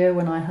about a year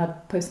when I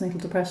had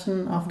postnatal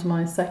depression after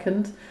my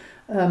second.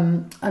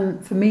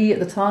 And for me at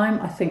the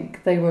time, I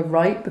think they were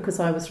right because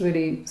I was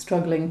really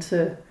struggling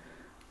to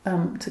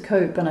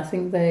cope. And I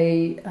think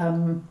they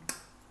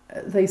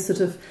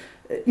sort of,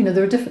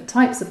 there are different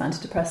types of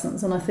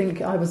antidepressants. And I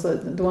think I was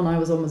the one I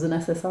was on was an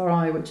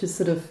SSRI, which is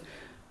sort of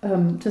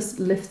just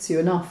lifts you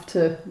enough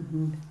to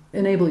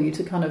enable you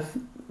to kind of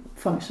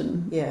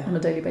function on a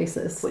daily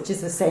basis, which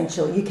is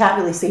essential. You can't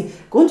really say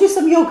go and do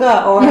some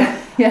yoga or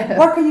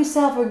work on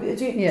yourself or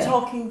do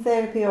talking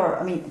therapy, or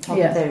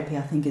talking therapy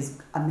I think is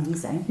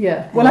amazing.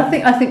 Well, I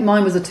think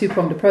mine was a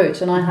two-pronged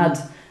approach, and I had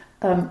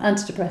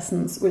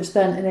antidepressants which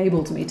then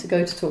enabled me to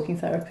go to talking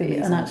therapy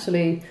and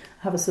actually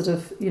have a sort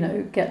of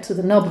get to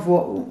the nub of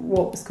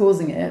what was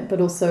causing it,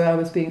 but also I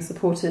was being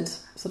supported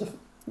sort of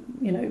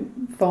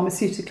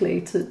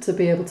pharmaceutically to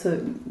be able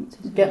to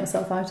get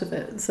myself out of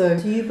it. So,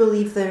 do you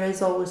believe there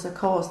is always a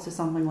cause to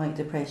something like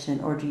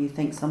depression, or do you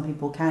think some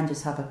people can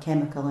just have a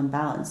chemical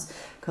imbalance?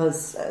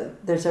 Because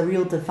there's a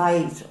real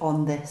divide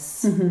on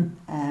this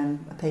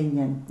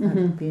opinion.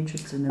 I'd be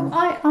interested to know.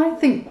 I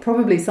think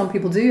probably some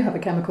people do have a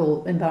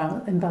chemical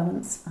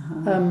imbalance,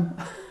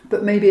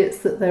 but maybe it's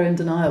that they're in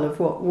denial of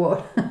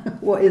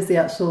what is the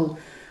actual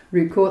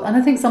root cause. And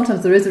I think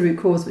sometimes there is a root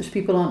cause which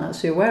people aren't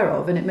actually aware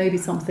of, and it may be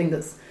something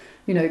that's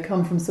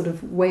come from sort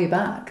of way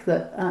back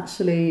that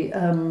actually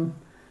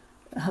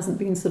hasn't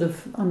been sort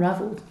of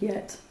unravelled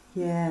yet.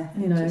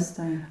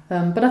 Interesting.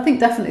 But I think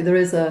definitely there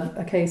is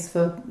a case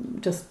for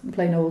just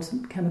plain old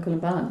chemical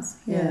imbalance.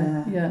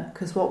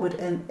 Because what would,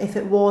 if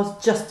it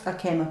was just a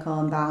chemical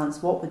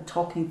imbalance, what would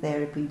talking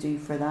therapy do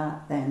for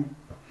that then?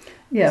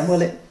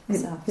 Well, it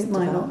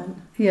might not.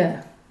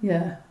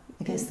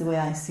 I guess the way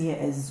I see it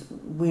is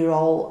we're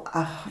all,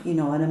 in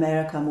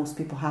America, most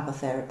people have a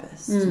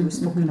therapist. We've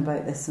spoken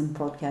about this in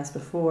podcasts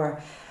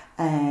before.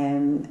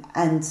 And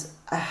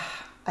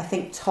I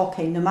think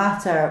talking, no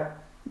matter,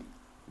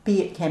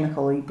 be it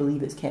chemical or you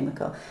believe it's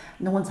chemical,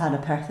 no one's had a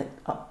perfect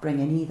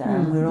upbringing either.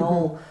 And we're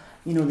all,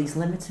 these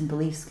limiting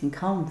beliefs can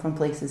come from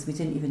places we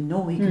didn't even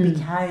know. You could be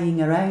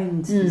carrying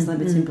around these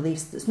limiting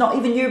beliefs. It's not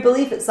even your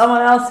belief, it's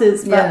someone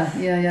else's. But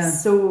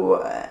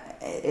So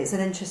it's an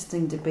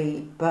interesting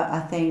debate, but I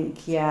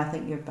think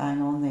you're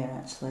bang on there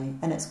actually,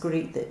 and it's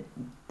great that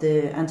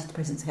the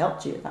antidepressants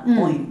helped you at that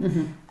point,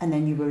 and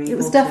then you were able. It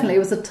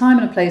was a time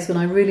and a place when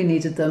I really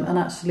needed them, and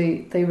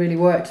actually they really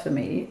worked for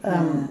me.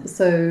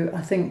 So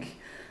I think,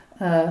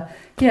 so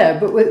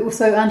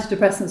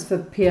antidepressants for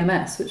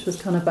PMS, which was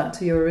kind of back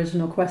to your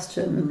original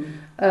question,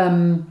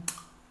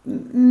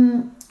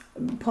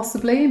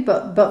 possibly,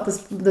 but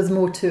there's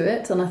more to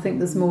it, and I think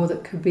there's more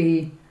that could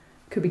be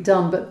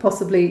done, but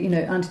possibly,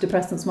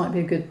 antidepressants might be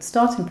a good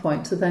starting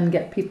point to then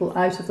get people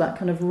out of that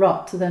kind of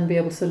rut, to then be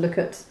able to look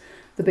at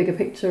the bigger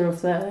picture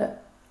of their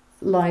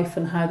life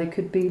and how they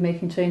could be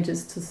making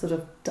changes to sort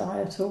of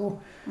diet or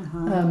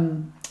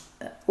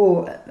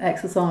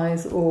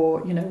exercise,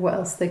 or what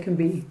else they can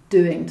be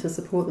doing to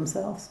support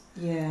themselves.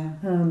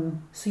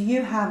 So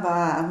you have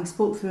and we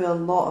spoke through a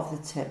lot of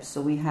the tips. So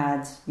we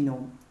had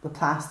the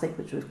plastic,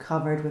 which we've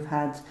covered. We've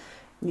had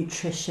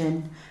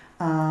nutrition.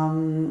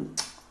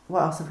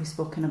 What else have we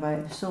spoken about?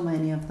 There's so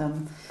many of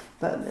them,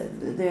 but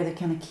they're the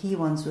kind of key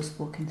ones we've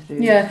spoken through.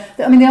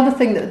 The other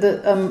thing that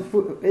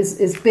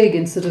is big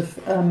in sort of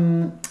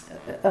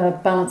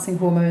balancing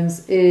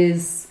hormones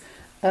is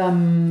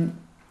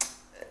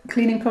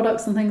cleaning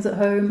products and things at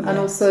home, and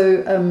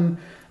also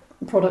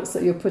products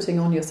that you're putting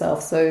on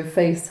yourself, so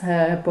face,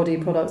 hair, body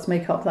products,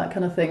 makeup, that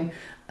kind of thing.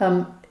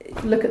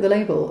 Look at the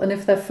label, and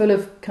if they're full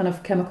of kind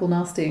of chemical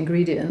nasty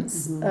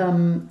ingredients,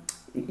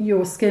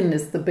 your skin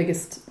is the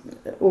biggest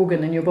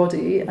organ in your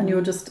body, and you're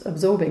just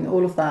absorbing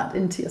all of that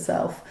into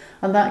yourself,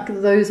 and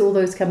all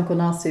those chemical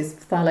nasties,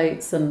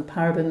 phthalates and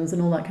parabens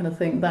and all that kind of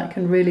thing, that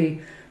can really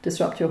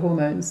disrupt your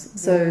hormones.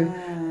 So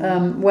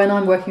when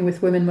I'm working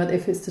with women, whether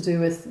if it's to do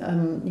with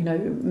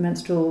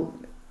menstrual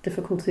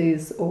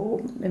difficulties or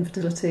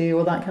infertility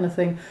or that kind of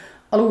thing,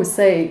 I'll always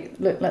say,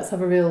 look, let's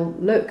have a real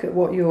look at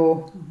what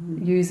you're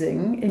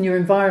using in your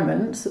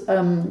environment.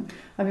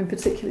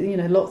 Particularly,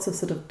 lots of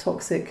sort of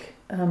toxic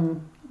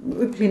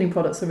cleaning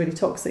products are really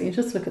toxic. You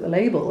just look at the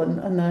label,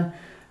 and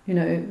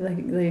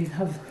they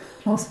have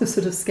lots of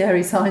sort of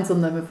scary signs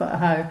on them about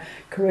how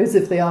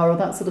corrosive they are or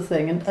that sort of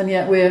thing. And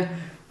yet we're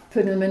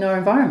putting them in our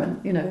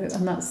environment,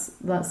 and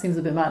that seems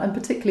a bit mad. And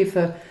particularly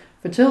for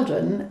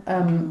children,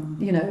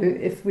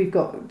 if we've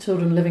got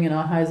children living in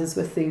our houses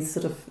with these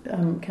sort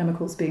of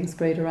chemicals being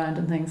sprayed around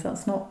and things,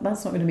 that's not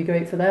going to be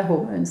great for their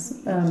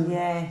hormones.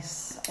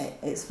 Yes,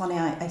 it's funny.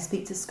 I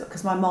speak to Scott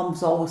because my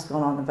mum's always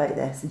gone on about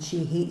this, and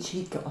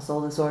she'd got us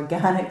all this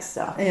organic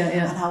stuff,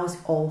 and I was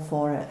all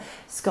for it.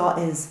 Scott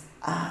is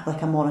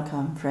like a Monica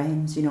and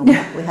Friends, we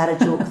had a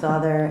joke the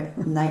other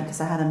night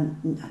because I had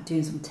him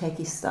doing some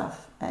techie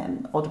stuff.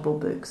 Audible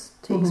books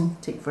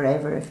take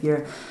forever if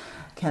you're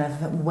kind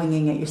of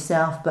winging it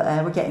yourself, but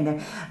we're getting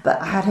there.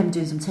 But I had him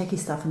doing some techie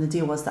stuff, and the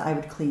deal was that I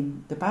would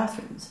clean the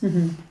bathrooms.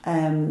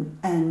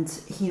 And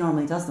he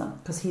normally does them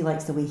because he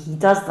likes the way he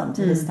does them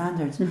to his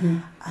standards.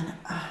 And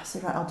I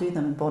said, right, I'll do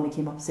them. And Bonnie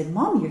came up and said,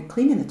 Mum, you're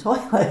cleaning the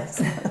toilets.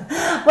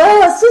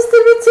 Well, it's just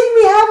the routine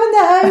we have in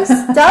the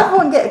house. Dad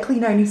won't get a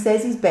cleaner, and he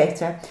says he's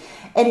better.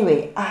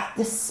 Anyway,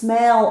 the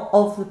smell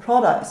of the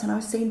products, and I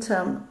was saying to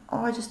him,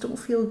 I just don't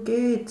feel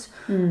good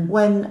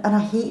and I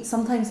hate,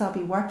 sometimes I'll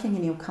be working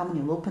and he'll come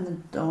and he'll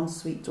open the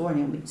ensuite door and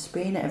he'll be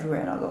spraying it everywhere,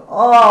 and I'll go,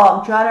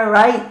 I'm trying to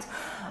write.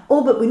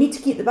 But we need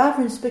to keep the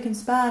bathroom spick and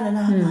span, and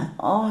I'm like,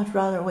 I'd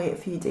rather wait a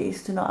few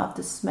days to not have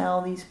to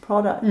smell these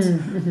products.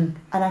 And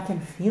I can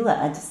feel it.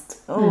 I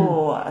just,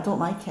 I don't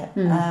like it.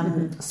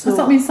 So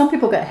I mean, some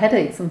people get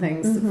headaches and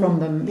things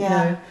from them, you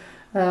know.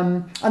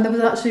 And there was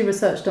actually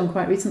research done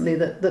quite recently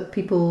that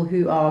people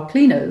who are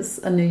cleaners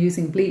and are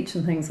using bleach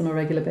and things on a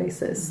regular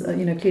basis,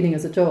 cleaning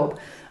as a job,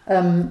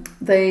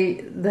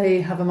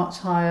 they have a much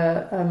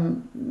higher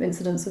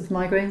incidence of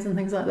migraines and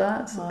things like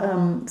that.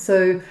 Wow.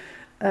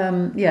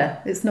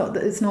 It's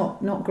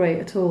not great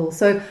at all.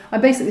 So I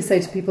basically say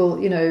to people,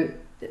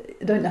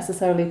 don't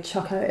necessarily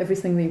chuck out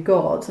everything that you've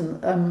got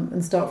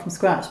and start from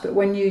scratch, but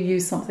when you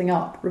use something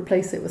up,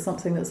 replace it with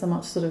something that's a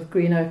much sort of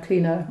greener,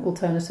 cleaner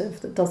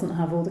alternative that doesn't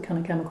have all the kind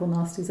of chemical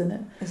nasties in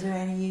it. Is there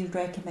any you'd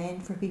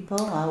recommend for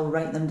people? I'll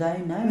write them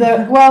down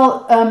now.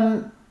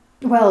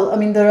 Well, I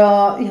mean, there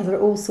are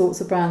all sorts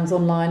of brands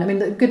online. I mean,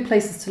 the good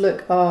places to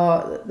look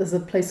there's a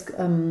place,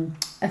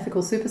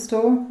 Ethical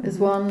Superstore is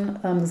one.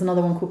 There's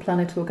another one called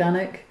Planet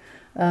Organic.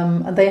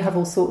 And they have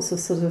all sorts of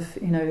sort of,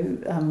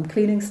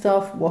 cleaning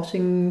stuff,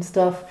 washing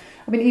stuff.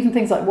 I mean, even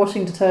things like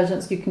washing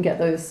detergents, you can get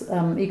those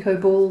eco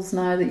balls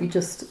now that you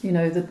just,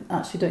 that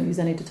actually don't use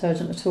any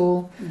detergent at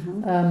all.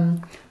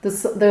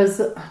 There's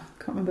I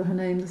can't remember her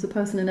name. There's a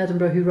person in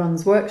Edinburgh who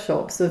runs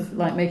workshops of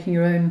like making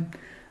your own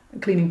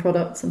cleaning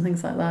products and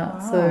things like that.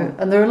 Wow. So,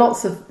 and there are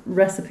lots of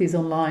recipes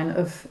online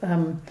of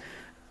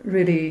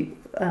really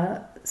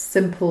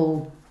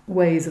simple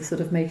ways of sort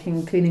of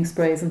making cleaning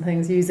sprays and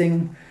things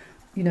using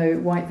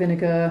white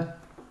vinegar,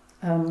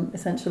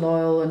 essential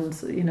oil, and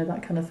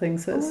that kind of thing.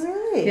 So it's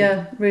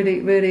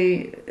really,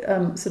 really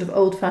sort of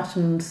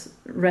old-fashioned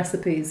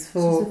recipes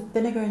for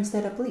vinegar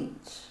instead of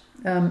bleach.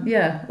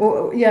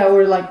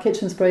 Or like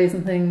kitchen sprays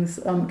and things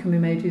can be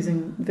made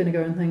using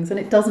vinegar and things, and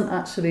it doesn't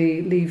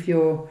actually leave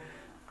your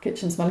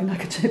kitchen smelling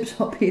like a chip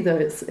shop either.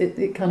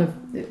 It kind of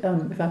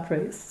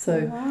evaporates.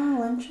 So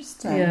wow,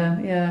 interesting.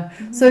 Yeah.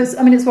 So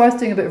it's worth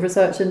doing a bit of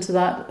research into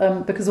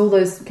that because all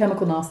those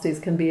chemical nasties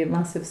can be a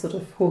massive sort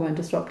of hormone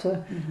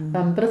disruptor.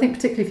 But I think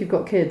particularly if you've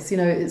got kids,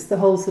 it's the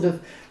whole sort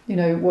of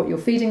what you're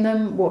feeding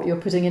them, what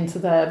you're putting into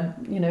their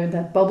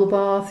their bubble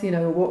bath,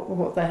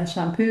 what their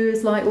shampoo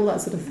is like, all that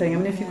sort of thing. I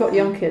mean, if you've got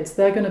young kids,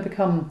 they're going to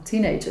become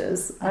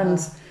teenagers, and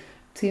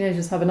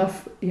teenagers have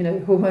enough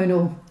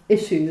hormonal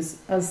issues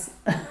as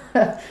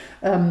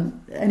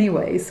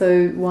anyway,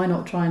 so why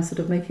not try and sort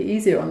of make it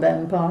easier on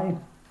them by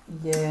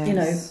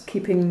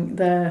keeping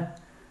their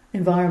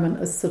environment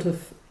as sort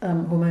of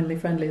hormonally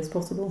friendly as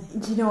possible.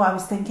 Do you know, I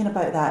was thinking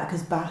about that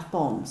because bath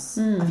bombs.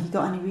 Have you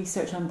got any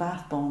research on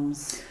bath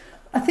bombs?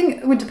 I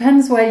think it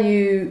depends where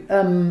you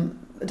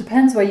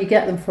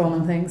get them from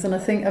and things, and I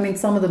think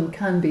some of them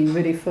can be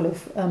really full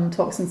of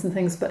toxins and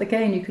things, but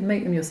again, you can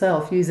make them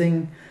yourself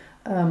using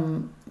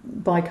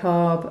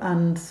bicarb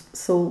and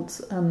salt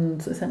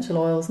and essential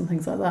oils and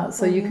things like that.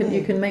 So you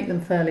can make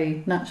them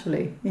fairly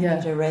naturally. I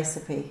need a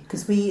recipe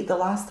because the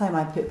last time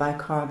I put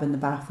bicarb in the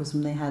bath was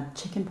when they had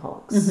chicken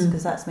pox,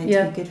 because that's meant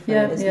to be good for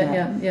it, isn't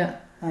it? Yeah.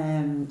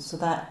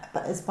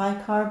 But is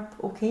bicarb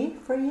okay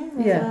for you?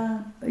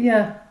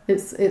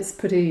 It's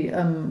pretty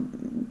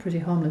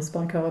harmless,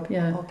 bicarb.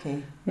 Yeah.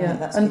 Okay. Yeah,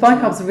 right, and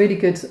bicarb's a really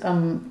good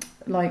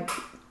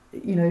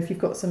if you've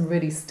got some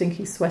really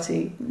stinky,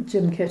 sweaty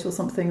gym kit or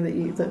something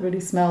that really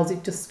smells, you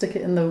just stick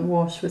it in the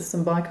wash with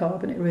some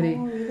bicarb and it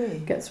really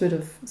gets rid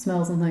of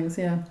smells and things.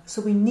 Yeah.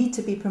 So we need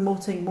to be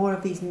promoting more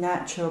of these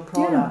natural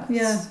products.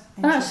 Yeah.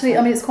 And actually,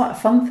 it's quite a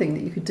fun thing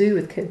that you could do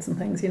with kids and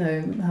things.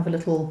 Have a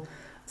little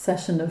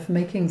session of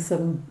making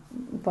some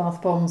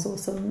bath bombs or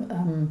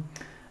some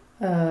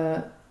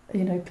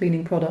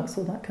cleaning products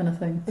or that kind of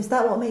thing. Is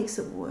that what makes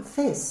it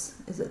fizz?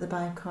 Is it the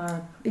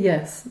bicarb?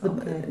 Yes.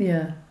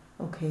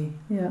 Okay.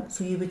 Yeah.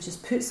 So you would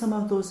just put some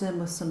of those in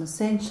with some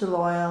essential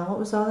oil. What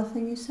was the other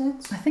thing you said?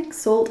 I think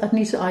salt. I'd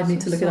need to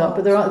look it up.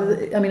 But there are.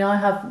 I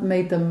have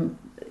made them.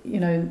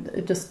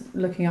 Just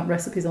looking up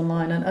recipes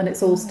online, and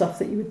it's all stuff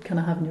that you would kind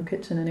of have in your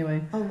kitchen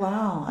anyway. Oh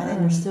wow! And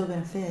then they're still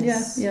going to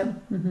fizz. Yeah.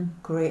 Mm-hmm.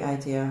 Great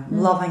idea.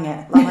 Loving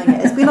it.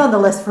 It's been on the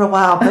list for a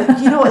while, but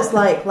you know what it's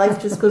like.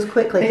 Life just goes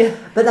quickly. Yeah.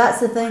 But that's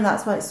the thing.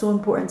 That's why it's so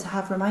important to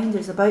have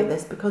reminders about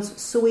this, because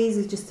it's so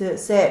easy just to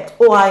accept.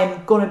 Oh, I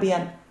am going to be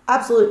an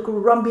absolute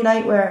grumpy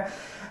nightmare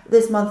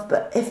this month,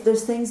 but if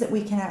there's things that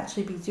we can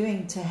actually be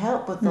doing to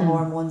help with the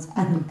hormones,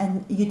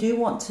 and you do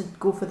want to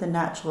go for the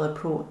natural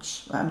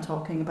approach that I'm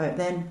talking about,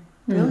 then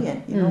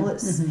brilliant. You know,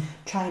 let's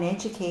try and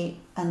educate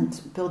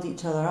and build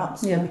each other up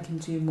so that we can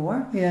do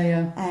more.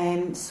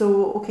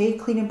 So, okay,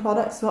 cleaning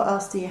products. What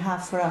else do you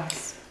have for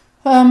us?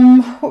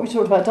 What we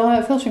talked about: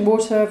 diet, filtering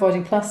water,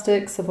 avoiding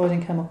plastics,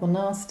 avoiding chemical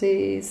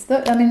nasties.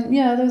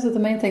 Those are the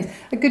main things.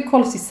 A good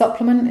quality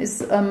supplement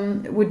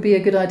would be a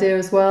good idea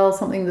as well.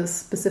 Something that's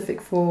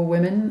specific for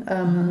women.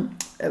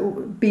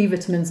 B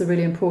vitamins are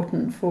really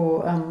important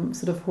for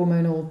sort of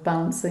hormonal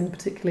balancing,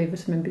 particularly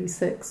vitamin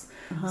B6.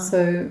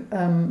 So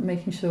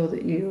making sure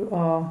that you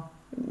are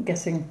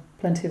getting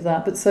plenty of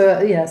that. But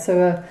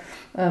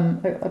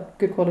a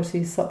good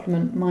quality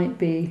supplement might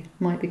be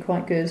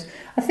quite good.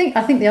 I think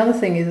the other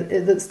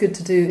thing that's good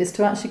to do is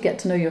to actually get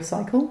to know your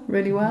cycle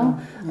really well.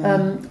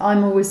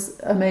 I'm always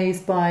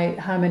amazed by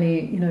how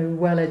many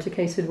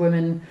well-educated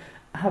women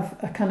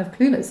are kind of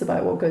clueless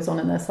about what goes on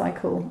in their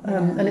cycle,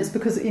 and it's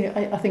because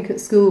I think at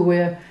school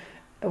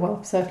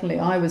certainly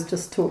I was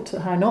just taught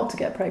how not to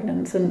get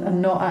pregnant,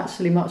 and not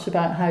actually much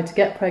about how to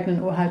get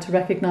pregnant or how to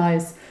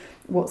recognise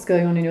what's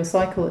going on in your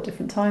cycle at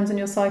different times in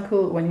your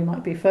cycle, when you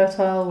might be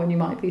fertile, when you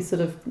might be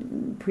sort of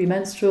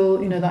premenstrual,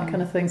 that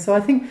kind of thing. So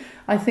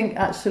I think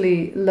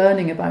actually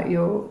learning about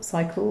your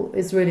cycle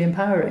is really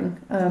empowering.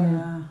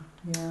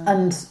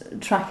 And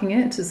tracking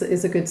it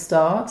is a good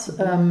start.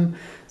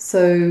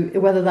 So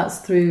whether that's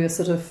through a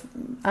sort of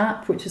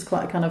app, which is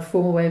quite a kind of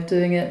formal way of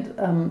doing it,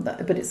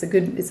 but it's a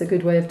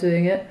good way of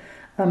doing it.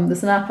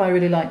 There's an app I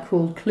really like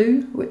called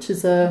Clue, which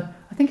is I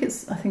think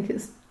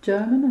it's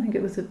German. I think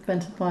it was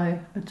invented by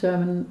a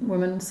German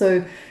woman.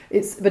 So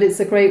it's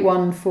a great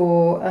one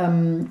for.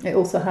 It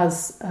also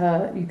has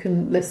you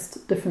can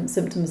list different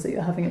symptoms that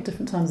you're having at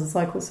different times of the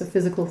cycle. So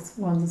physical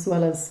ones as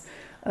well as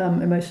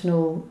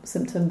emotional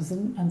symptoms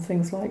and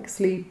things like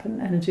sleep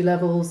and energy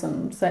levels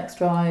and sex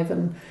drive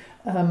and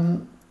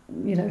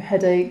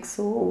headaches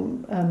or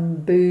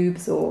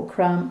boobs or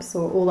cramps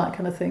or all that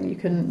kind of thing.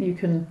 You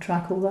can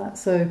track all that.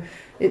 So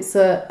it's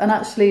and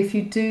actually if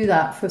you do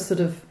that for sort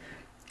of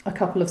a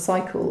couple of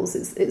cycles,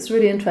 it's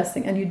really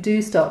interesting, and you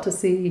do start to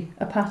see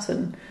a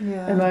pattern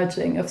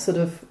emerging of sort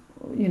of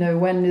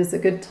when is a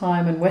good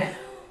time and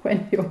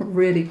when you're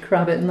really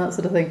crab it and that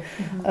sort of thing.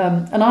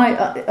 And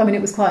I mean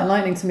it was quite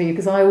enlightening to me,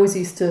 because I always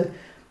used to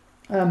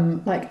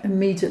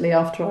immediately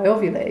after I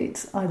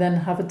ovulate, I then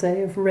have a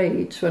day of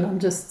rage when I'm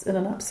just in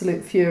an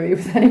absolute fury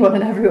with anyone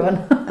and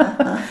everyone.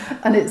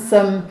 And it's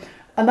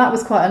and that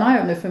was quite an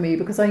eye-opener for me,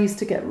 because I used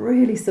to get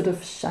really sort of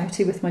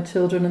shouty with my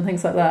children and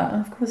things like that.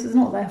 And of course, it's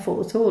not their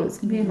fault at all.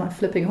 It's me and my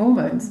flipping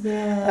hormones.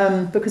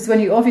 Because when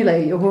you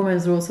ovulate, your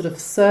hormones are all sort of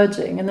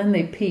surging, and then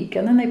they peak,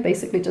 and then they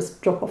basically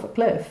just drop off a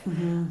cliff.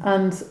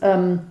 And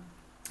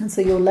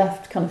so you're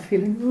left kind of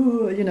feeling,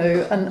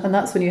 and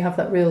that's when you have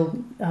that real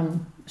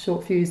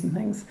short fuse and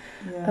things.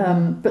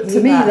 But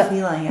to me, that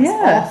feeling is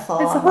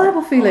awful. It's a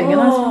horrible feeling, and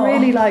I was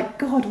really like,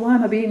 God, why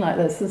am I being like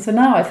this? And so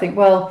now I think,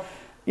 well,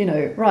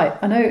 right,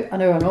 I know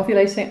I'm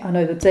ovulating, I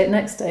know the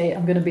next day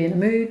I'm going to be in a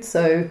mood,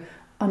 so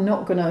I'm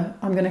going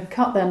to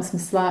cut them some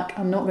slack.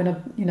 I'm not going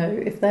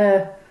to, if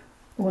they're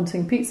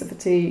wanting pizza for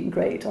tea,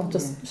 great, I'll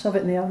just shove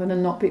it in the oven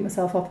and not beat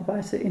myself up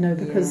about it,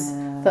 because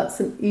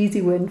that's an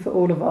easy win for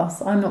all of us.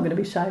 I'm not going to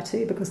be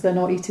shouty because they're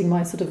not eating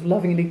my sort of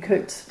lovingly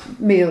cooked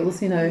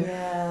meals,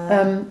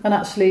 and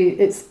actually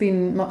it's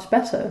been much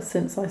better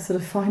since I sort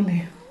of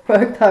finally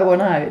worked that one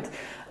out.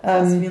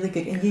 That's really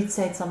good. And you'd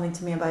said something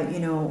to me about,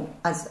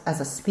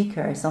 as a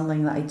speaker,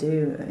 something that I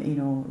do,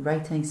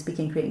 writing,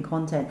 speaking, creating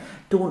content,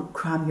 don't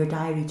cram your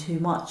diary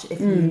too much.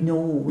 If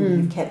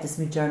you've kept this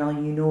mood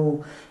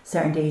journal,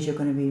 certain days you're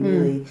going to be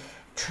really,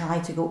 try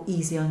to go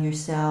easy on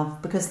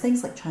yourself, because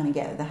things like trying to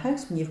get out of the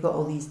house when you've got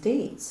all these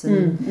dates.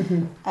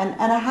 And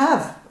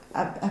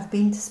I've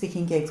been to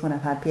speaking gigs when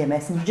I've had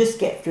PMS, and you just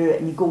get through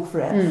it and you go for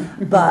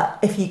it. But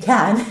if you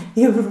can,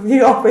 you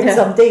operate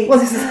some dates. Well,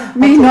 this is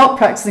me not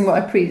practicing what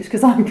I preach,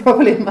 because I'm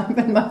probably in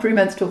my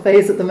premenstrual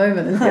phase at the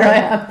moment, and here I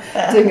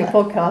am doing a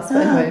podcast. But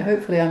anyway,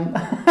 hopefully I'm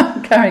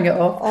carrying it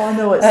off. Oh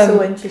no, it's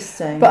so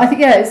interesting. But I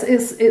think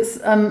it's.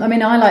 I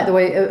mean, I like the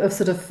way of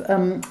sort of.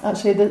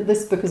 Actually,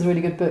 this book is a really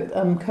good book.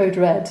 Code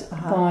Red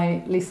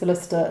by Lisa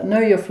Lister.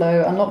 Know your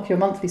flow, unlock your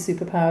monthly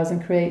superpowers,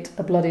 and create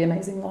a bloody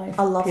amazing life.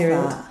 I love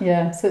that.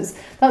 Yeah, so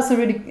that's a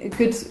really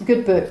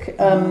good book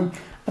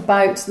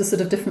about the sort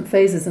of different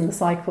phases in the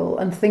cycle,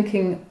 and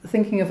thinking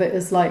of it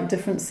as like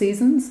different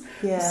seasons.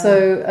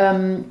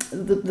 So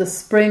the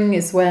spring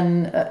is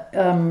when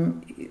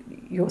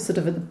you're sort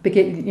of at the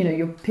beginning,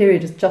 your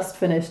period is just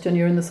finished, and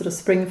you're in the sort of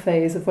spring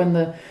phase of when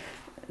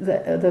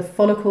the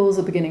follicles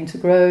are beginning to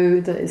grow.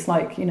 That it's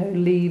like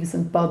leaves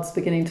and buds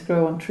beginning to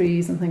grow on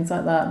trees and things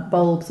like that.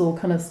 Bulbs all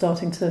kind of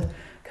starting to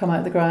come out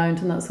of the ground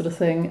and that sort of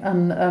thing.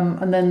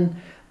 And then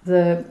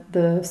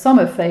the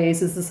summer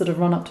phase is the sort of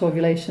run up to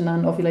ovulation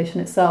and ovulation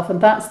itself, and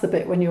that's the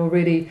bit when you're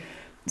really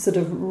sort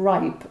of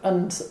ripe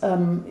and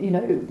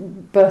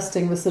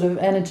bursting with sort of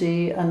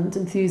energy and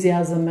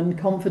enthusiasm and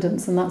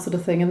confidence and that sort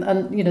of thing.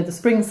 And the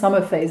spring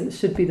summer phase, it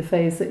should be the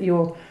phase that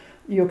you're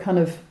kind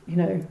of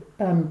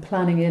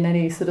planning in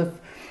any sort of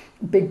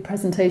big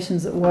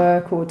presentations at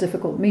work or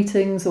difficult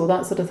meetings or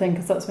that sort of thing,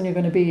 because that's when you're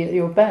going to be at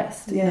your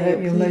best,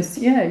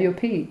 your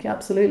peak,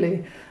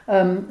 absolutely.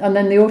 And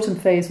then the autumn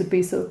phase would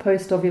be sort of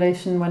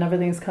post-ovulation, when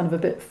everything's kind of a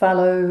bit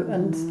fallow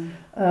and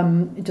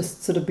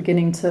just sort of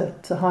beginning to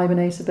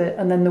hibernate a bit.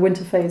 And then the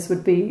winter phase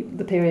would be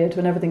the period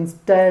when everything's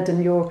dead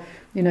and you're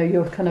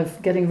kind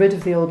of getting rid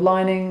of the old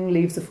lining,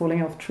 leaves are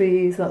falling off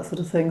trees, that sort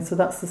of thing. So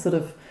that's the sort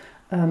of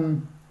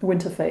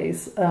winter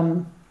phase.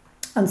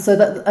 And so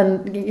that,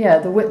 and yeah,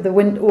 the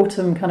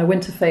autumn kind of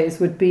winter phase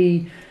would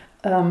be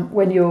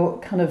when you're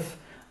kind of,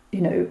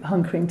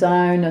 hunkering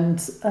down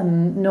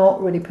and not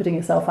really putting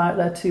yourself out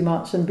there too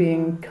much and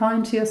being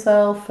kind to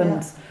yourself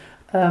and,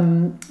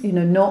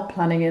 not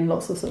planning in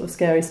lots of sort of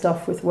scary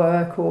stuff with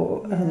work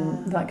or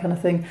that kind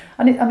of thing.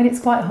 And it's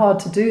quite hard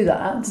to do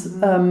that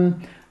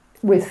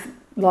with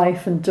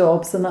life and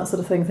jobs and that sort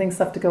of thing. Things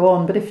have to go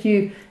on. But if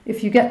you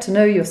get to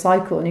know your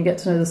cycle and you get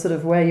to know the sort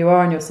of where you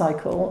are in your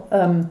cycle,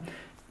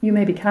 you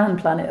maybe can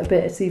plan it a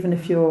bit, even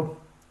if you're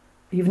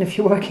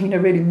working in a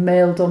really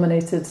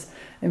male-dominated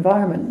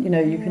environment.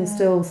 You can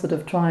still sort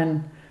of try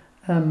and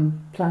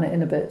plan it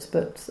in a bit.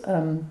 But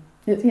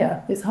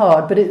it's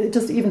hard. But it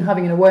just even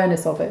having an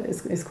awareness of it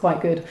is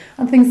quite good.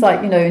 And things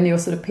like in your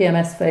sort of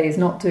PMS phase,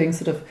 not doing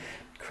sort of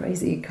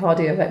crazy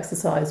cardio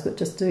exercise, but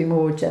just doing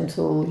more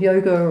gentle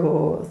yoga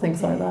or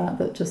things like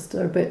that just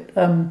are a bit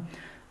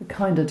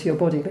kinder to your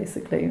body,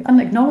 basically, and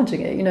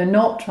acknowledging it.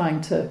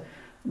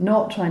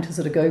 Not trying to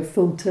sort of go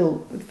full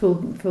tilt, full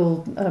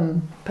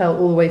pelt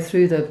all the way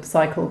through the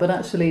cycle, but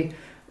actually,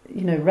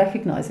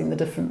 recognizing the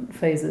different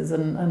phases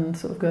and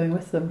sort of going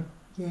with them.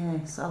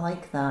 Yes, I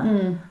like that.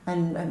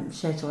 And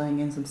scheduling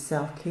in some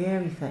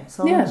self-care,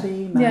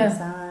 reflexology,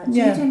 massage. Do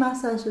you do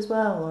massage as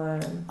well? Or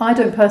I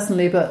don't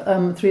personally, but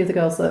 3 of the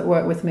girls that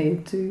work with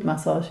me do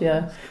massage,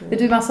 yeah. Cool. They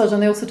do massage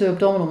and they also do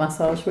abdominal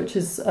massage, which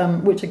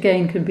which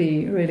again can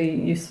be really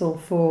useful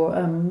for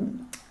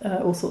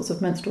all sorts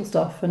of menstrual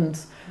stuff and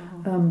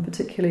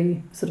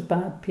particularly sort of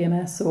bad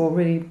PMS or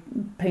really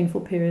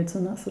painful periods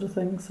and that sort of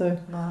thing. So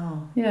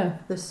yeah,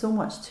 there's so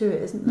much to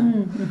it, isn't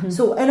there?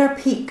 So in our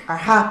peak, our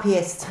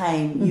happiest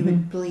time, you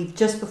would believe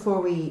just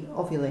before we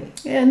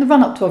ovulate? Yeah, in the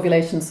run up to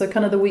ovulation, so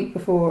kind of the week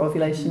before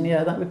ovulation.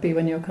 Yeah, that would be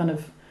when you're kind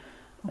of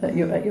at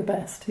your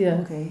best. Yeah.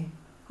 Okay.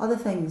 Other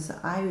things that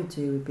I would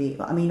do would be,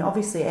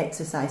 obviously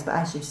exercise, but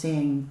as you're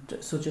saying,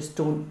 so just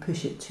don't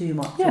push it too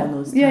much on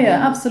those times.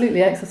 Yeah,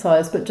 absolutely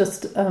exercise, but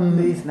just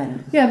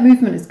movement. Yeah,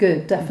 movement is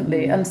good,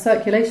 definitely, and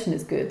circulation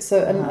is good.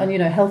 So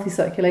and healthy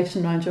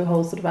circulation around your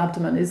whole sort of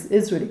abdomen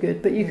is really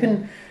good. But you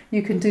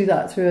can do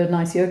that through a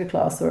nice yoga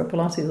class or a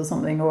Pilates or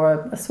something,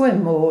 or a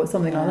swim or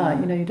something like that.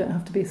 You don't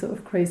have to be sort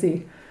of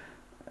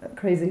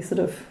crazy sort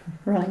of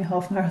running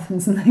half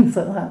marathons and things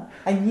like that.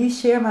 And you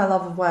share my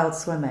love of wild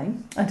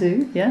swimming. I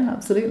do, yeah,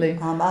 absolutely.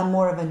 I'm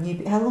more of a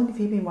newbie. How long have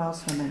you been wild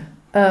swimming?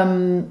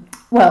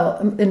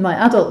 Well, in my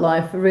adult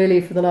life, really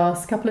for the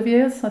last couple of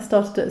years. I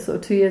started it sort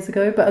of 2 years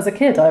ago, but as a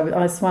kid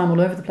I swam all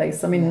over the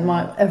place.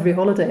 My every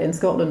holiday in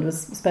Scotland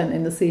was spent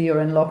in the sea or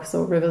in lochs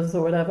or rivers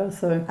or whatever.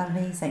 So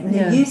amazing.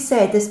 Now, you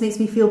said this makes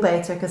me feel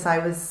better because I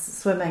was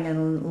swimming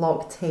in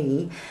Loch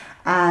Tay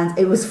and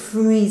it was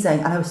freezing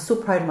and I was so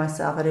proud of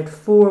myself. I did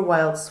 4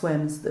 wild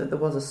swims. There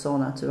was a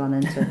sauna to run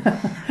into.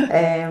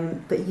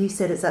 But you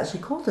said it's actually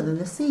colder than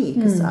the sea,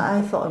 because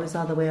I thought it was the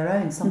other way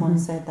around. Someone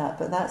said that,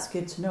 but that's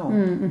good to know.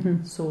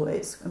 So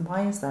and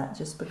why is that?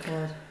 Just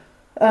because?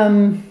 I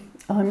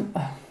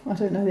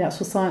don't know the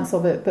actual science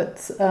of it,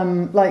 but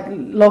like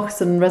lochs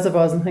and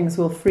reservoirs and things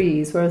will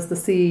freeze, whereas the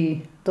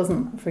sea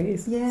doesn't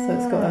freeze. Yeah. So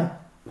it's got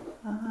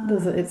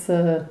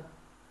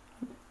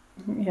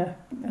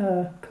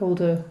a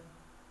colder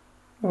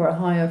or a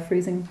higher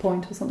freezing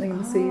point or something in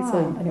the sea.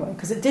 So anyway,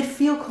 because it did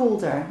feel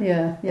colder.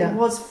 Yeah. It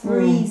was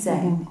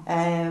freezing,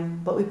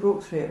 but we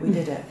broke through it. We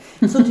did it.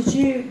 So did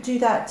you do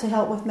that to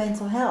help with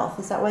mental health?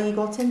 Is that why you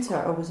got into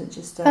it, or was it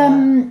just?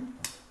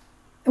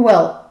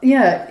 Well,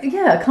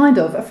 yeah, kind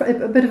of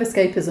a bit of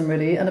escapism,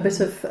 really, and a bit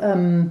of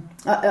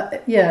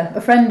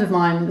a friend of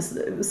mine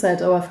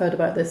said, "Oh, I've heard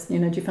about this. Do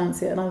you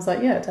fancy it?" And I was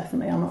like, "Yeah,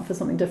 definitely. I'm up for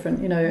something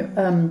different."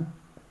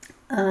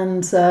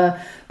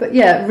 But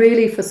yeah,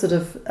 really for sort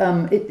of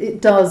it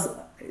does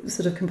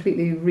sort of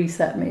completely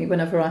reset me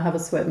whenever I have a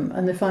swim.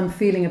 And if I'm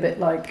feeling a bit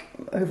like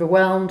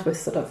overwhelmed with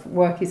sort of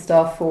worky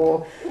stuff,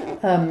 or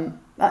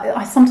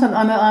I sometimes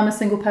I'm a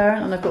single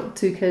parent and I've got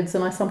 2 kids,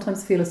 and I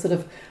sometimes feel a sort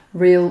of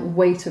real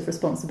weight of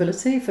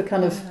responsibility for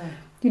kind of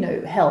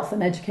health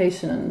and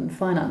education and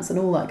finance and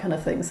all that kind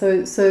of thing.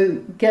 So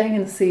getting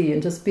in the sea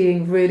and just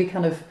being really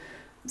kind of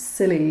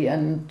silly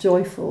and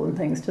joyful and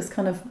things just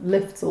kind of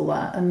lifts all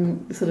that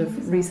and sort of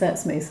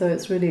resets me. So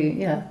it's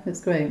really,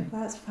 it's great.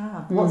 That's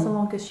fab. What's the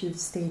longest you've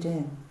stayed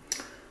in?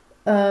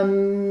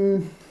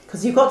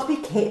 Because you've got to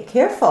be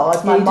careful,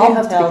 as my mum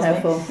tells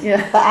me.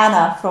 Yeah. But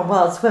Anna from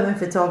Wild Swimming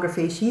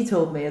Photography, she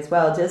told me as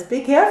well, just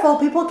be careful,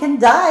 people can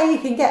die, you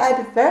can get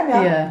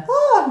hypothermia. Yeah.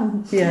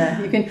 Oh. Yeah,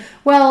 you can.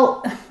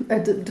 Well,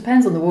 it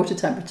depends on the water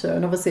temperature,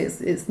 and obviously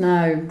it's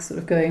now sort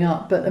of going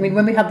up. But I mean,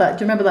 when we had that,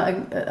 do you remember that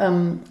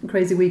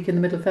crazy week in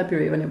the middle of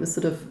February when it was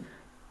sort of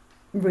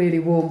really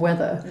warm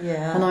weather.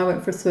 Yeah. And I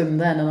went for a swim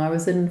then, and I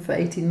was in for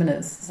 18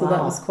 minutes. So that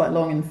Wow. was quite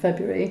long in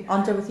February.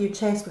 Under with your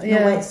chest with Yeah,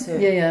 no wetsuit.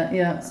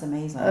 yeah. That's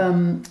amazing.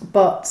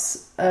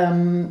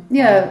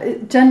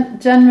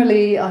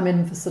 Generally I'm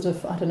in for sort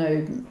of, I don't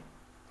know,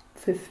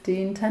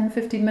 15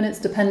 minutes,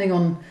 depending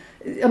on.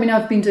 I mean,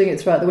 I've been doing it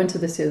throughout the winter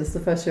this year. This is the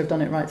first year I've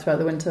done it right throughout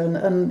the winter.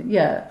 And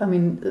yeah, I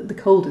mean, the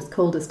coldest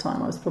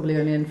time I was probably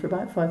only in for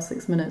about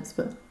 5-6 minutes.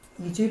 But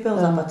You do build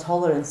up a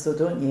tolerance, though,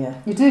 don't you?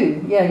 you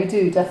do, yeah, you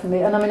do,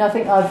 definitely. And I mean, I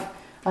think I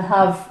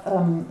have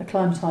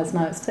acclimatised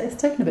now. It's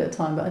taken a bit of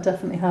time, but I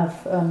definitely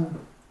have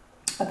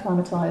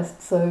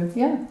acclimatised. So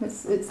yeah,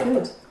 it's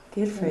good.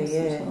 Good for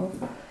Yes, you.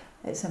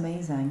 It's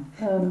amazing.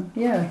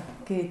 Yeah,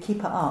 Good, keep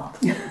it up.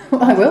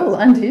 I will,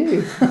 and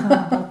you.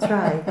 I'll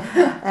try.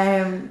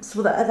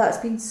 So that's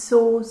been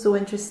so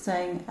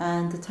interesting,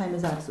 and the time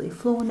has absolutely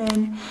flown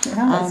in. It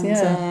has,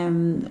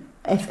 And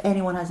yeah. if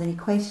anyone has any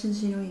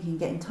questions, you can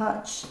get in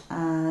touch,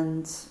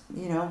 and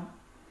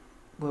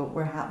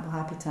we're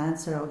happy to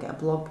answer. I'll get a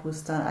blog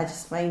post done. I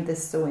just find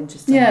this so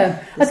interesting.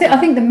 Yeah, I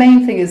think the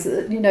main thing is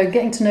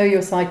getting to know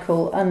your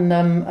cycle and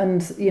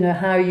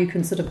how you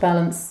can sort of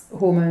balance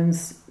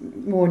hormones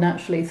more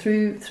naturally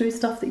through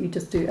stuff that you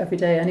just do every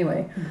day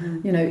anyway.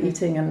 Mm-hmm.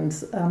 Eating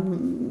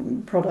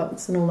and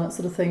products and all that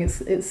sort of thing. It's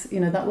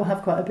that will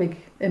have quite a big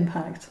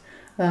impact.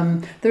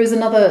 There's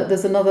another.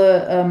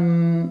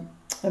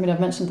 I mean,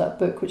 I've mentioned that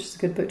book, which is a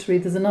good book to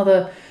read. There's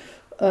another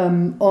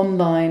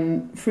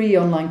free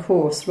online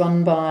course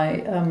run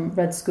by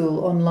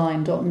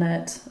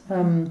redschoolonline.net,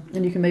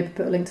 and you can maybe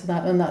put a link to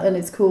that. And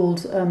it's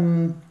called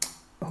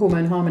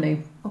Hormone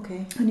Harmony.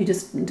 Okay. And you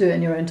just do it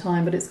in your own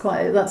time, but that's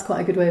quite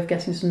a good way of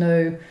getting to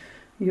know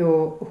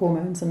your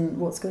hormones and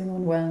what's going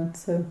on when.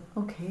 So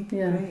okay,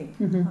 yeah. Great.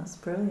 Mm-hmm. That's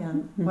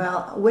brilliant. Mm-hmm.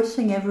 Well,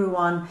 wishing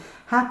everyone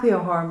happier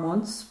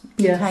hormones.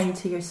 Be Yes. kind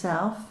to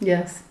yourself.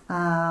 Yes.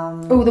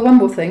 The The one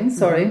more thing.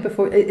 Sorry,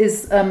 before it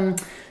is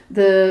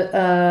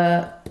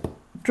the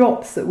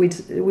drops that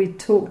we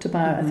talked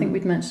about. I think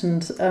we'd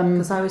mentioned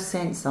because I was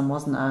sent some,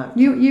 wasn't I?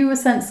 You were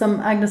sent some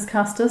Agnus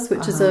castus,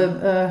 which is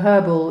a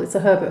herbal. It's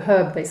a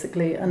herb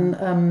basically,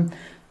 and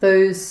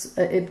those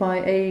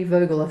by A.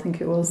 Vogel, I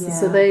think it was. Yeah.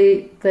 So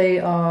they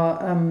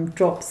are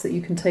drops that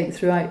you can take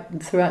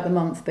throughout the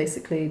month,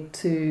 basically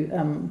to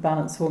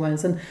balance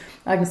hormones. And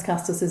Agnus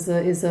castus is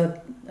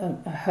a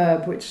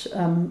herb which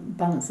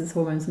balances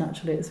hormones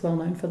naturally. It's well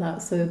known for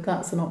that, so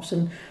that's an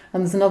option.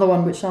 And there's another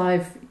one which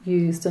I've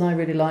used and I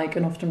really like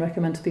and often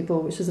recommend to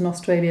people, which is an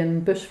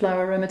Australian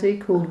bushflower remedy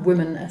called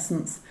Women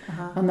Essence,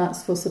 and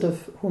that's for sort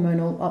of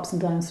hormonal ups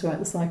and downs throughout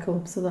the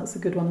cycle. So that's a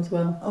good one as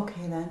well.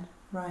 Okay then.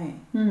 Right.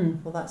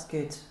 Mm. Well, that's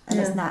good. And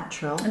Yeah. it's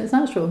natural. And it's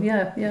natural,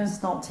 yeah.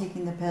 It's not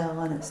taking the pill,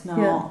 and it's not.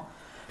 Yeah.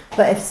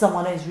 But if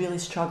someone is really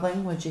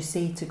struggling, would you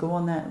say to go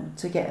on that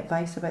to get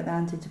advice about the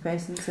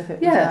antidepressants? If it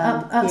was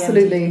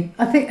Absolutely.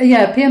 I think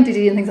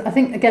PMDD and things. I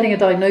think getting a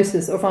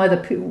diagnosis of either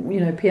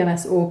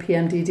PMS or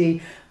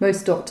PMDD,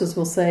 most doctors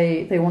will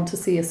say they want to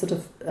see a sort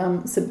of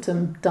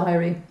symptom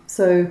diary.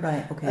 So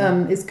right. Okay.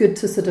 it's good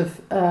to sort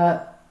of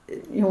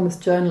you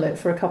almost journal it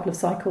for a couple of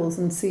cycles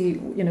and see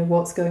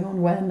what's going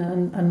on when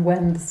and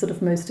when the sort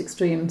of most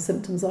extreme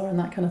symptoms are and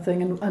that kind of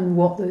thing, and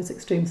what those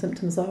extreme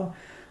symptoms are.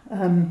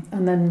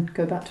 And then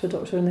go back to a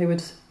doctor, and they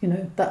would,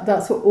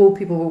 that's what all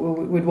people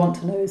would want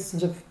to know, is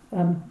sort of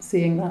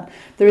seeing that.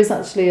 There is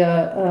actually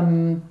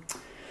a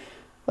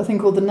thing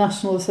called the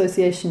National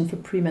Association for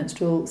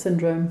Premenstrual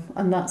Syndrome,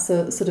 and that's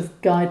a sort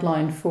of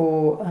guideline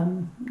for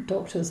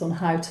doctors on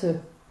how to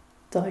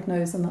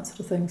diagnose and that sort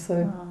of thing.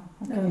 So,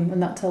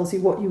 and that tells you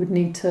what you would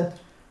need to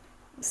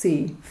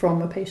see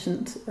from a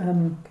patient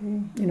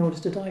in order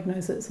to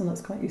diagnose it, so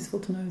that's quite useful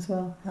to know as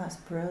well. That's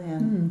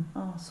brilliant.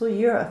 Oh, so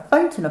you're a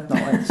fountain of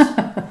knowledge.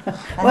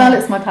 Well,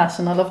 it's my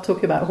passion. I love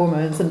talking about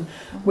hormones and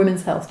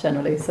women's health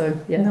generally, so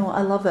yeah. No,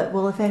 I love it.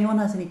 Well, if anyone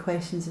has any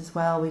questions as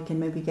well, we can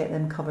maybe get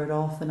them covered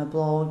off in a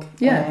blog.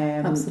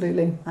 Yeah,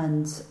 absolutely.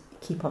 And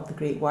keep up the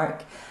great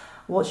work.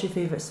 What's your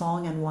favourite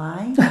song and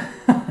why?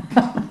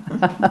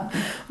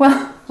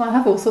 Well, I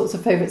have all sorts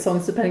of favourite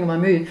songs depending on my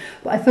mood,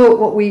 but I thought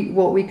what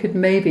we could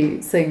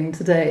maybe sing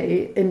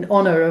today in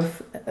honour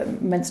of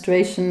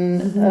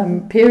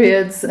menstruation,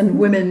 periods, and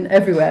women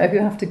everywhere who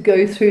have to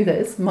go through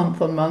this month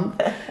on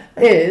month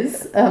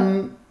is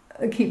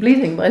 "Keep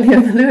Bleeding" by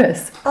Leona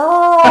Lewis.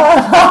 Oh,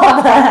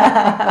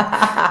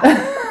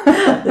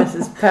 this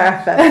is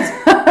perfect.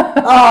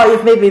 Oh,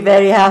 you've made me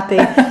very happy.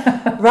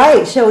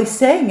 Right, shall we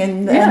sing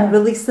and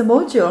release the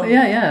mojo?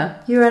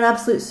 Yeah. You're an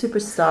absolute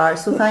superstar,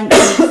 so thank you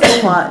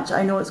so much.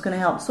 I know it's going to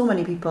help so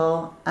many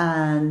people,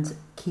 and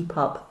keep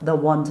up the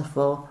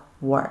wonderful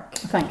work.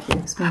 Thank you.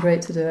 It's been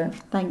great to do it.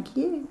 Thank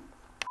you.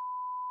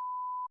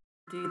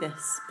 Do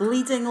this.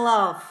 Bleeding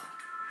love.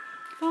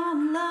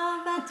 From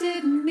love I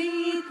didn't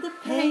need the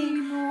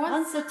pain.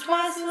 Once or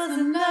twice was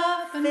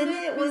enough, and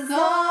it was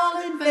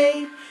all in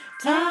vain.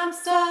 Time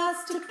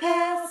starts to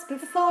pass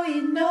before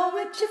you know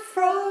it, you're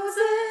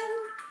frozen.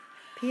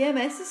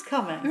 PMS is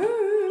coming.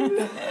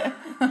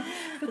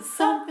 But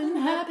something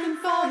happened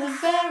for the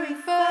very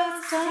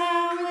first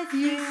time with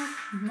you.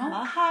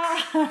 My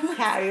heart,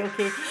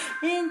 karaoke,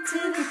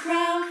 into the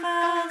ground,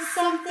 found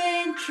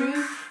something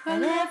true.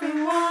 And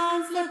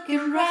everyone's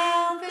looking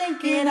round,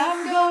 thinking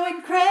I'm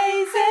going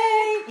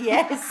crazy.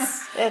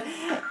 Yes.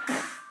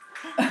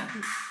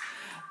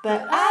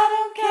 But I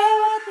don't care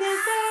what they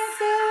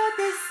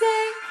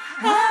say,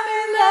 I'm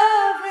in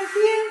love with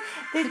you.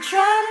 They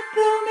try to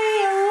pull me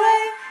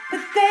away,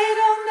 but they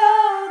don't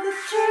know the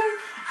truth.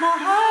 My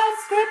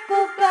heart's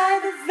crippled by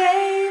the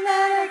vein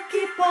that I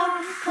keep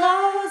on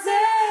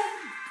closing.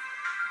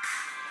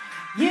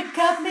 You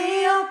cut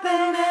me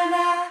open and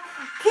I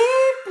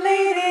keep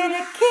bleeding,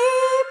 I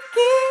keep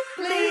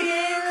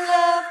bleeding,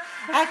 love.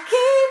 I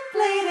keep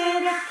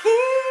bleeding, I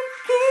keep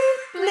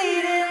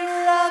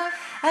bleeding, love.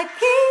 I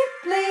keep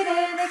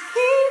bleeding, I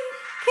keep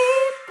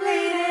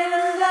bleeding,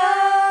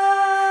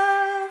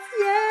 love.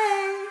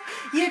 Yeah,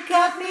 you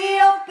cut me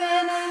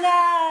open and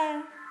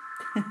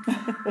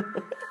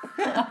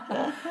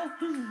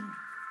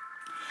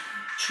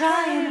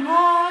trying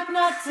hard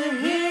not to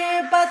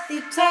hear, but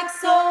they talk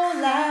so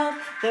loud.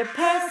 Their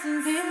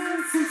persons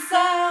and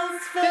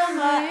sounds fill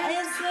my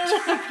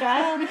inner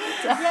ground.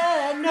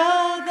 Yeah, I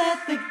know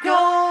that the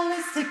goal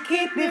is to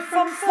keep me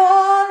from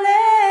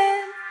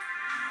falling.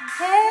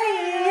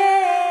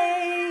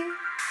 Hey,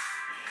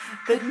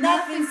 but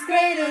nothing's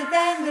greater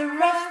than the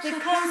rush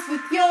that comes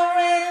with your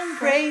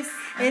embrace.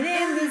 And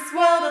in this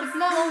world of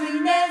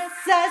loneliness,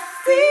 I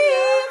see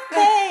your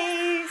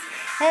face.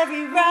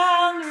 Every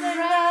round and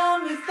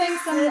round, it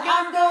thinks that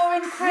I'm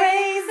going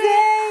crazy.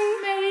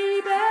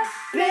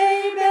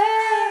 Baby,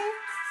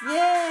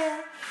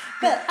 yeah.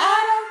 But I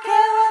don't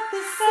care what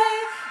they say,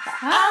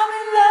 I'm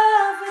in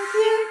love with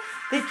you.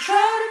 They try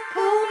to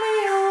pull me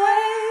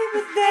away,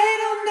 but they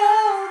don't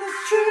know the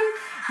truth.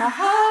 My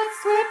heart's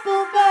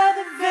crippled by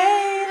the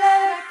vein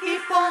that I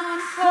keep on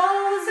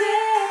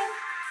closing.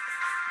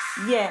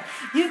 Yeah,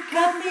 you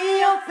cut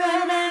me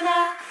open and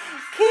I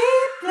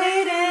keep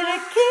bleeding, I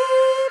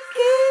keep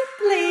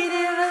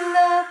bleeding,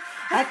 love.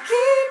 I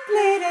keep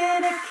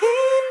bleeding, I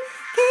keep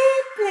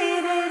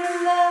bleeding,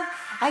 love.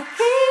 I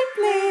keep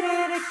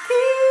bleeding, I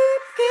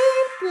keep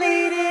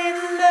bleeding,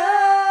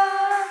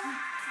 love.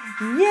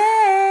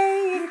 Yeah,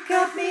 you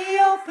cut me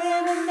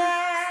open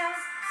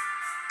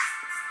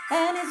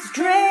and it's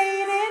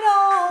draining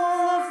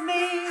all of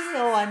me.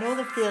 Oh, I know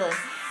the feeling.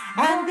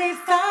 And they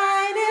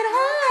find it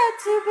hard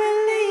to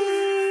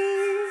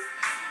believe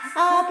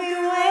I'll be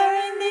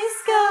wearing these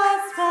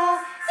scars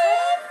for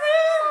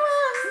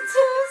everyone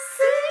to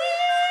see.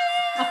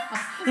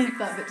 Leave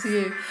that bit to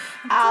you.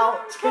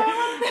 Ouch.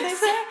 They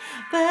say,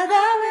 but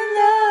I'm in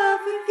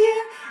love with you.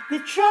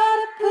 They try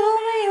to pull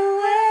me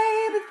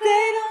away, but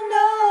they don't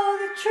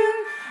know the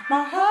truth.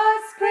 My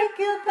heart's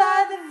prickled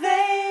by the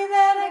vein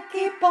that I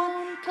keep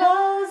on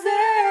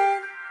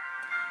closing.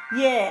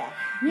 Yeah,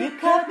 you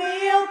cut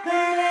me open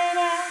and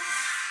I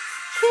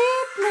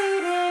keep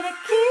bleeding, I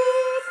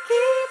keep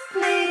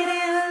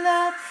bleeding,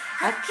 love.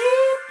 I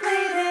keep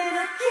bleeding,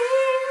 I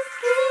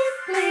keep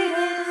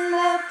bleeding,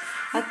 love.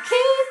 I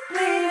keep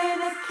bleeding,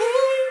 I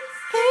keep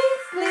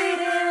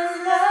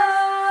bleeding,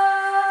 love.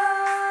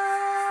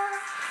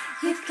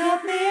 You cut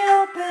me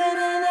open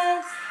and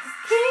I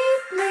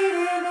keep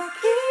bleeding, I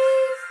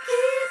keep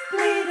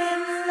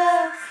bleeding,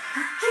 love. I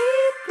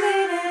keep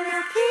bleeding,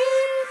 I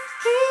keep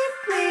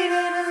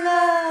bleeding,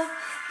 love.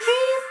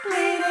 Keep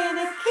bleeding,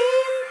 I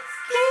keep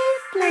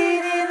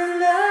bleeding,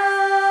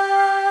 love.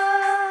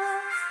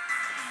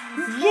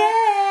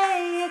 Yeah,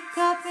 you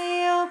cut me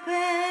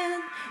open.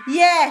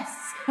 Yes,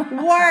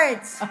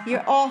 words.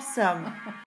 You're awesome.